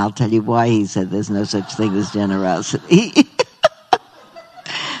back and I'll tell you why he said there's no such thing as generosity.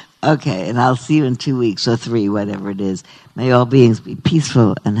 Okay, and I'll see you in 2 weeks or 3, whatever it is. May all beings be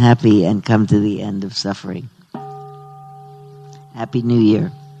peaceful and happy and come to the end of suffering. Happy New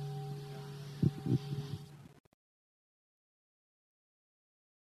Year.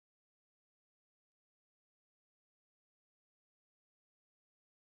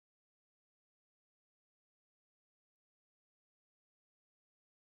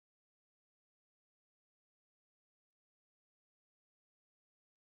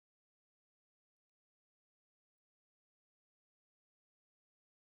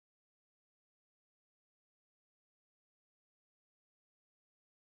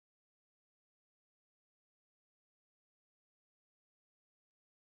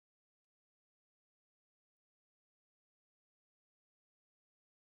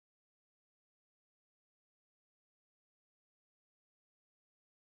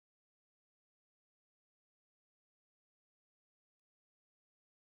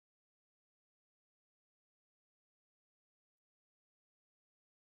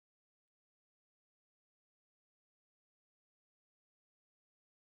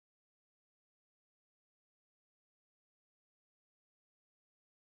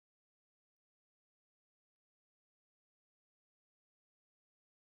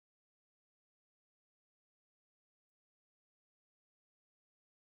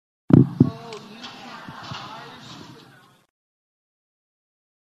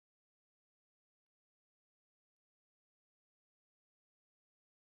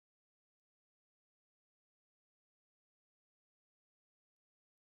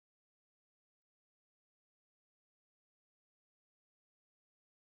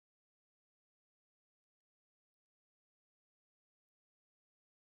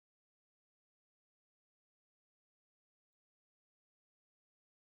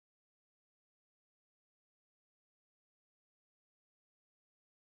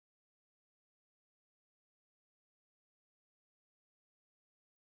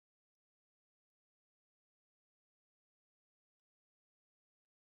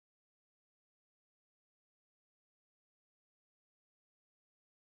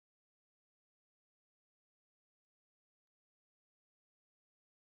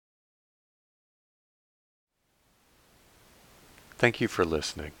 Thank you for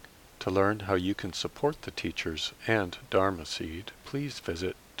listening. To learn how you can support the teachers and Dharma Seed, please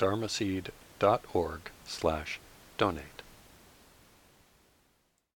visit dharmaseed.org/donate.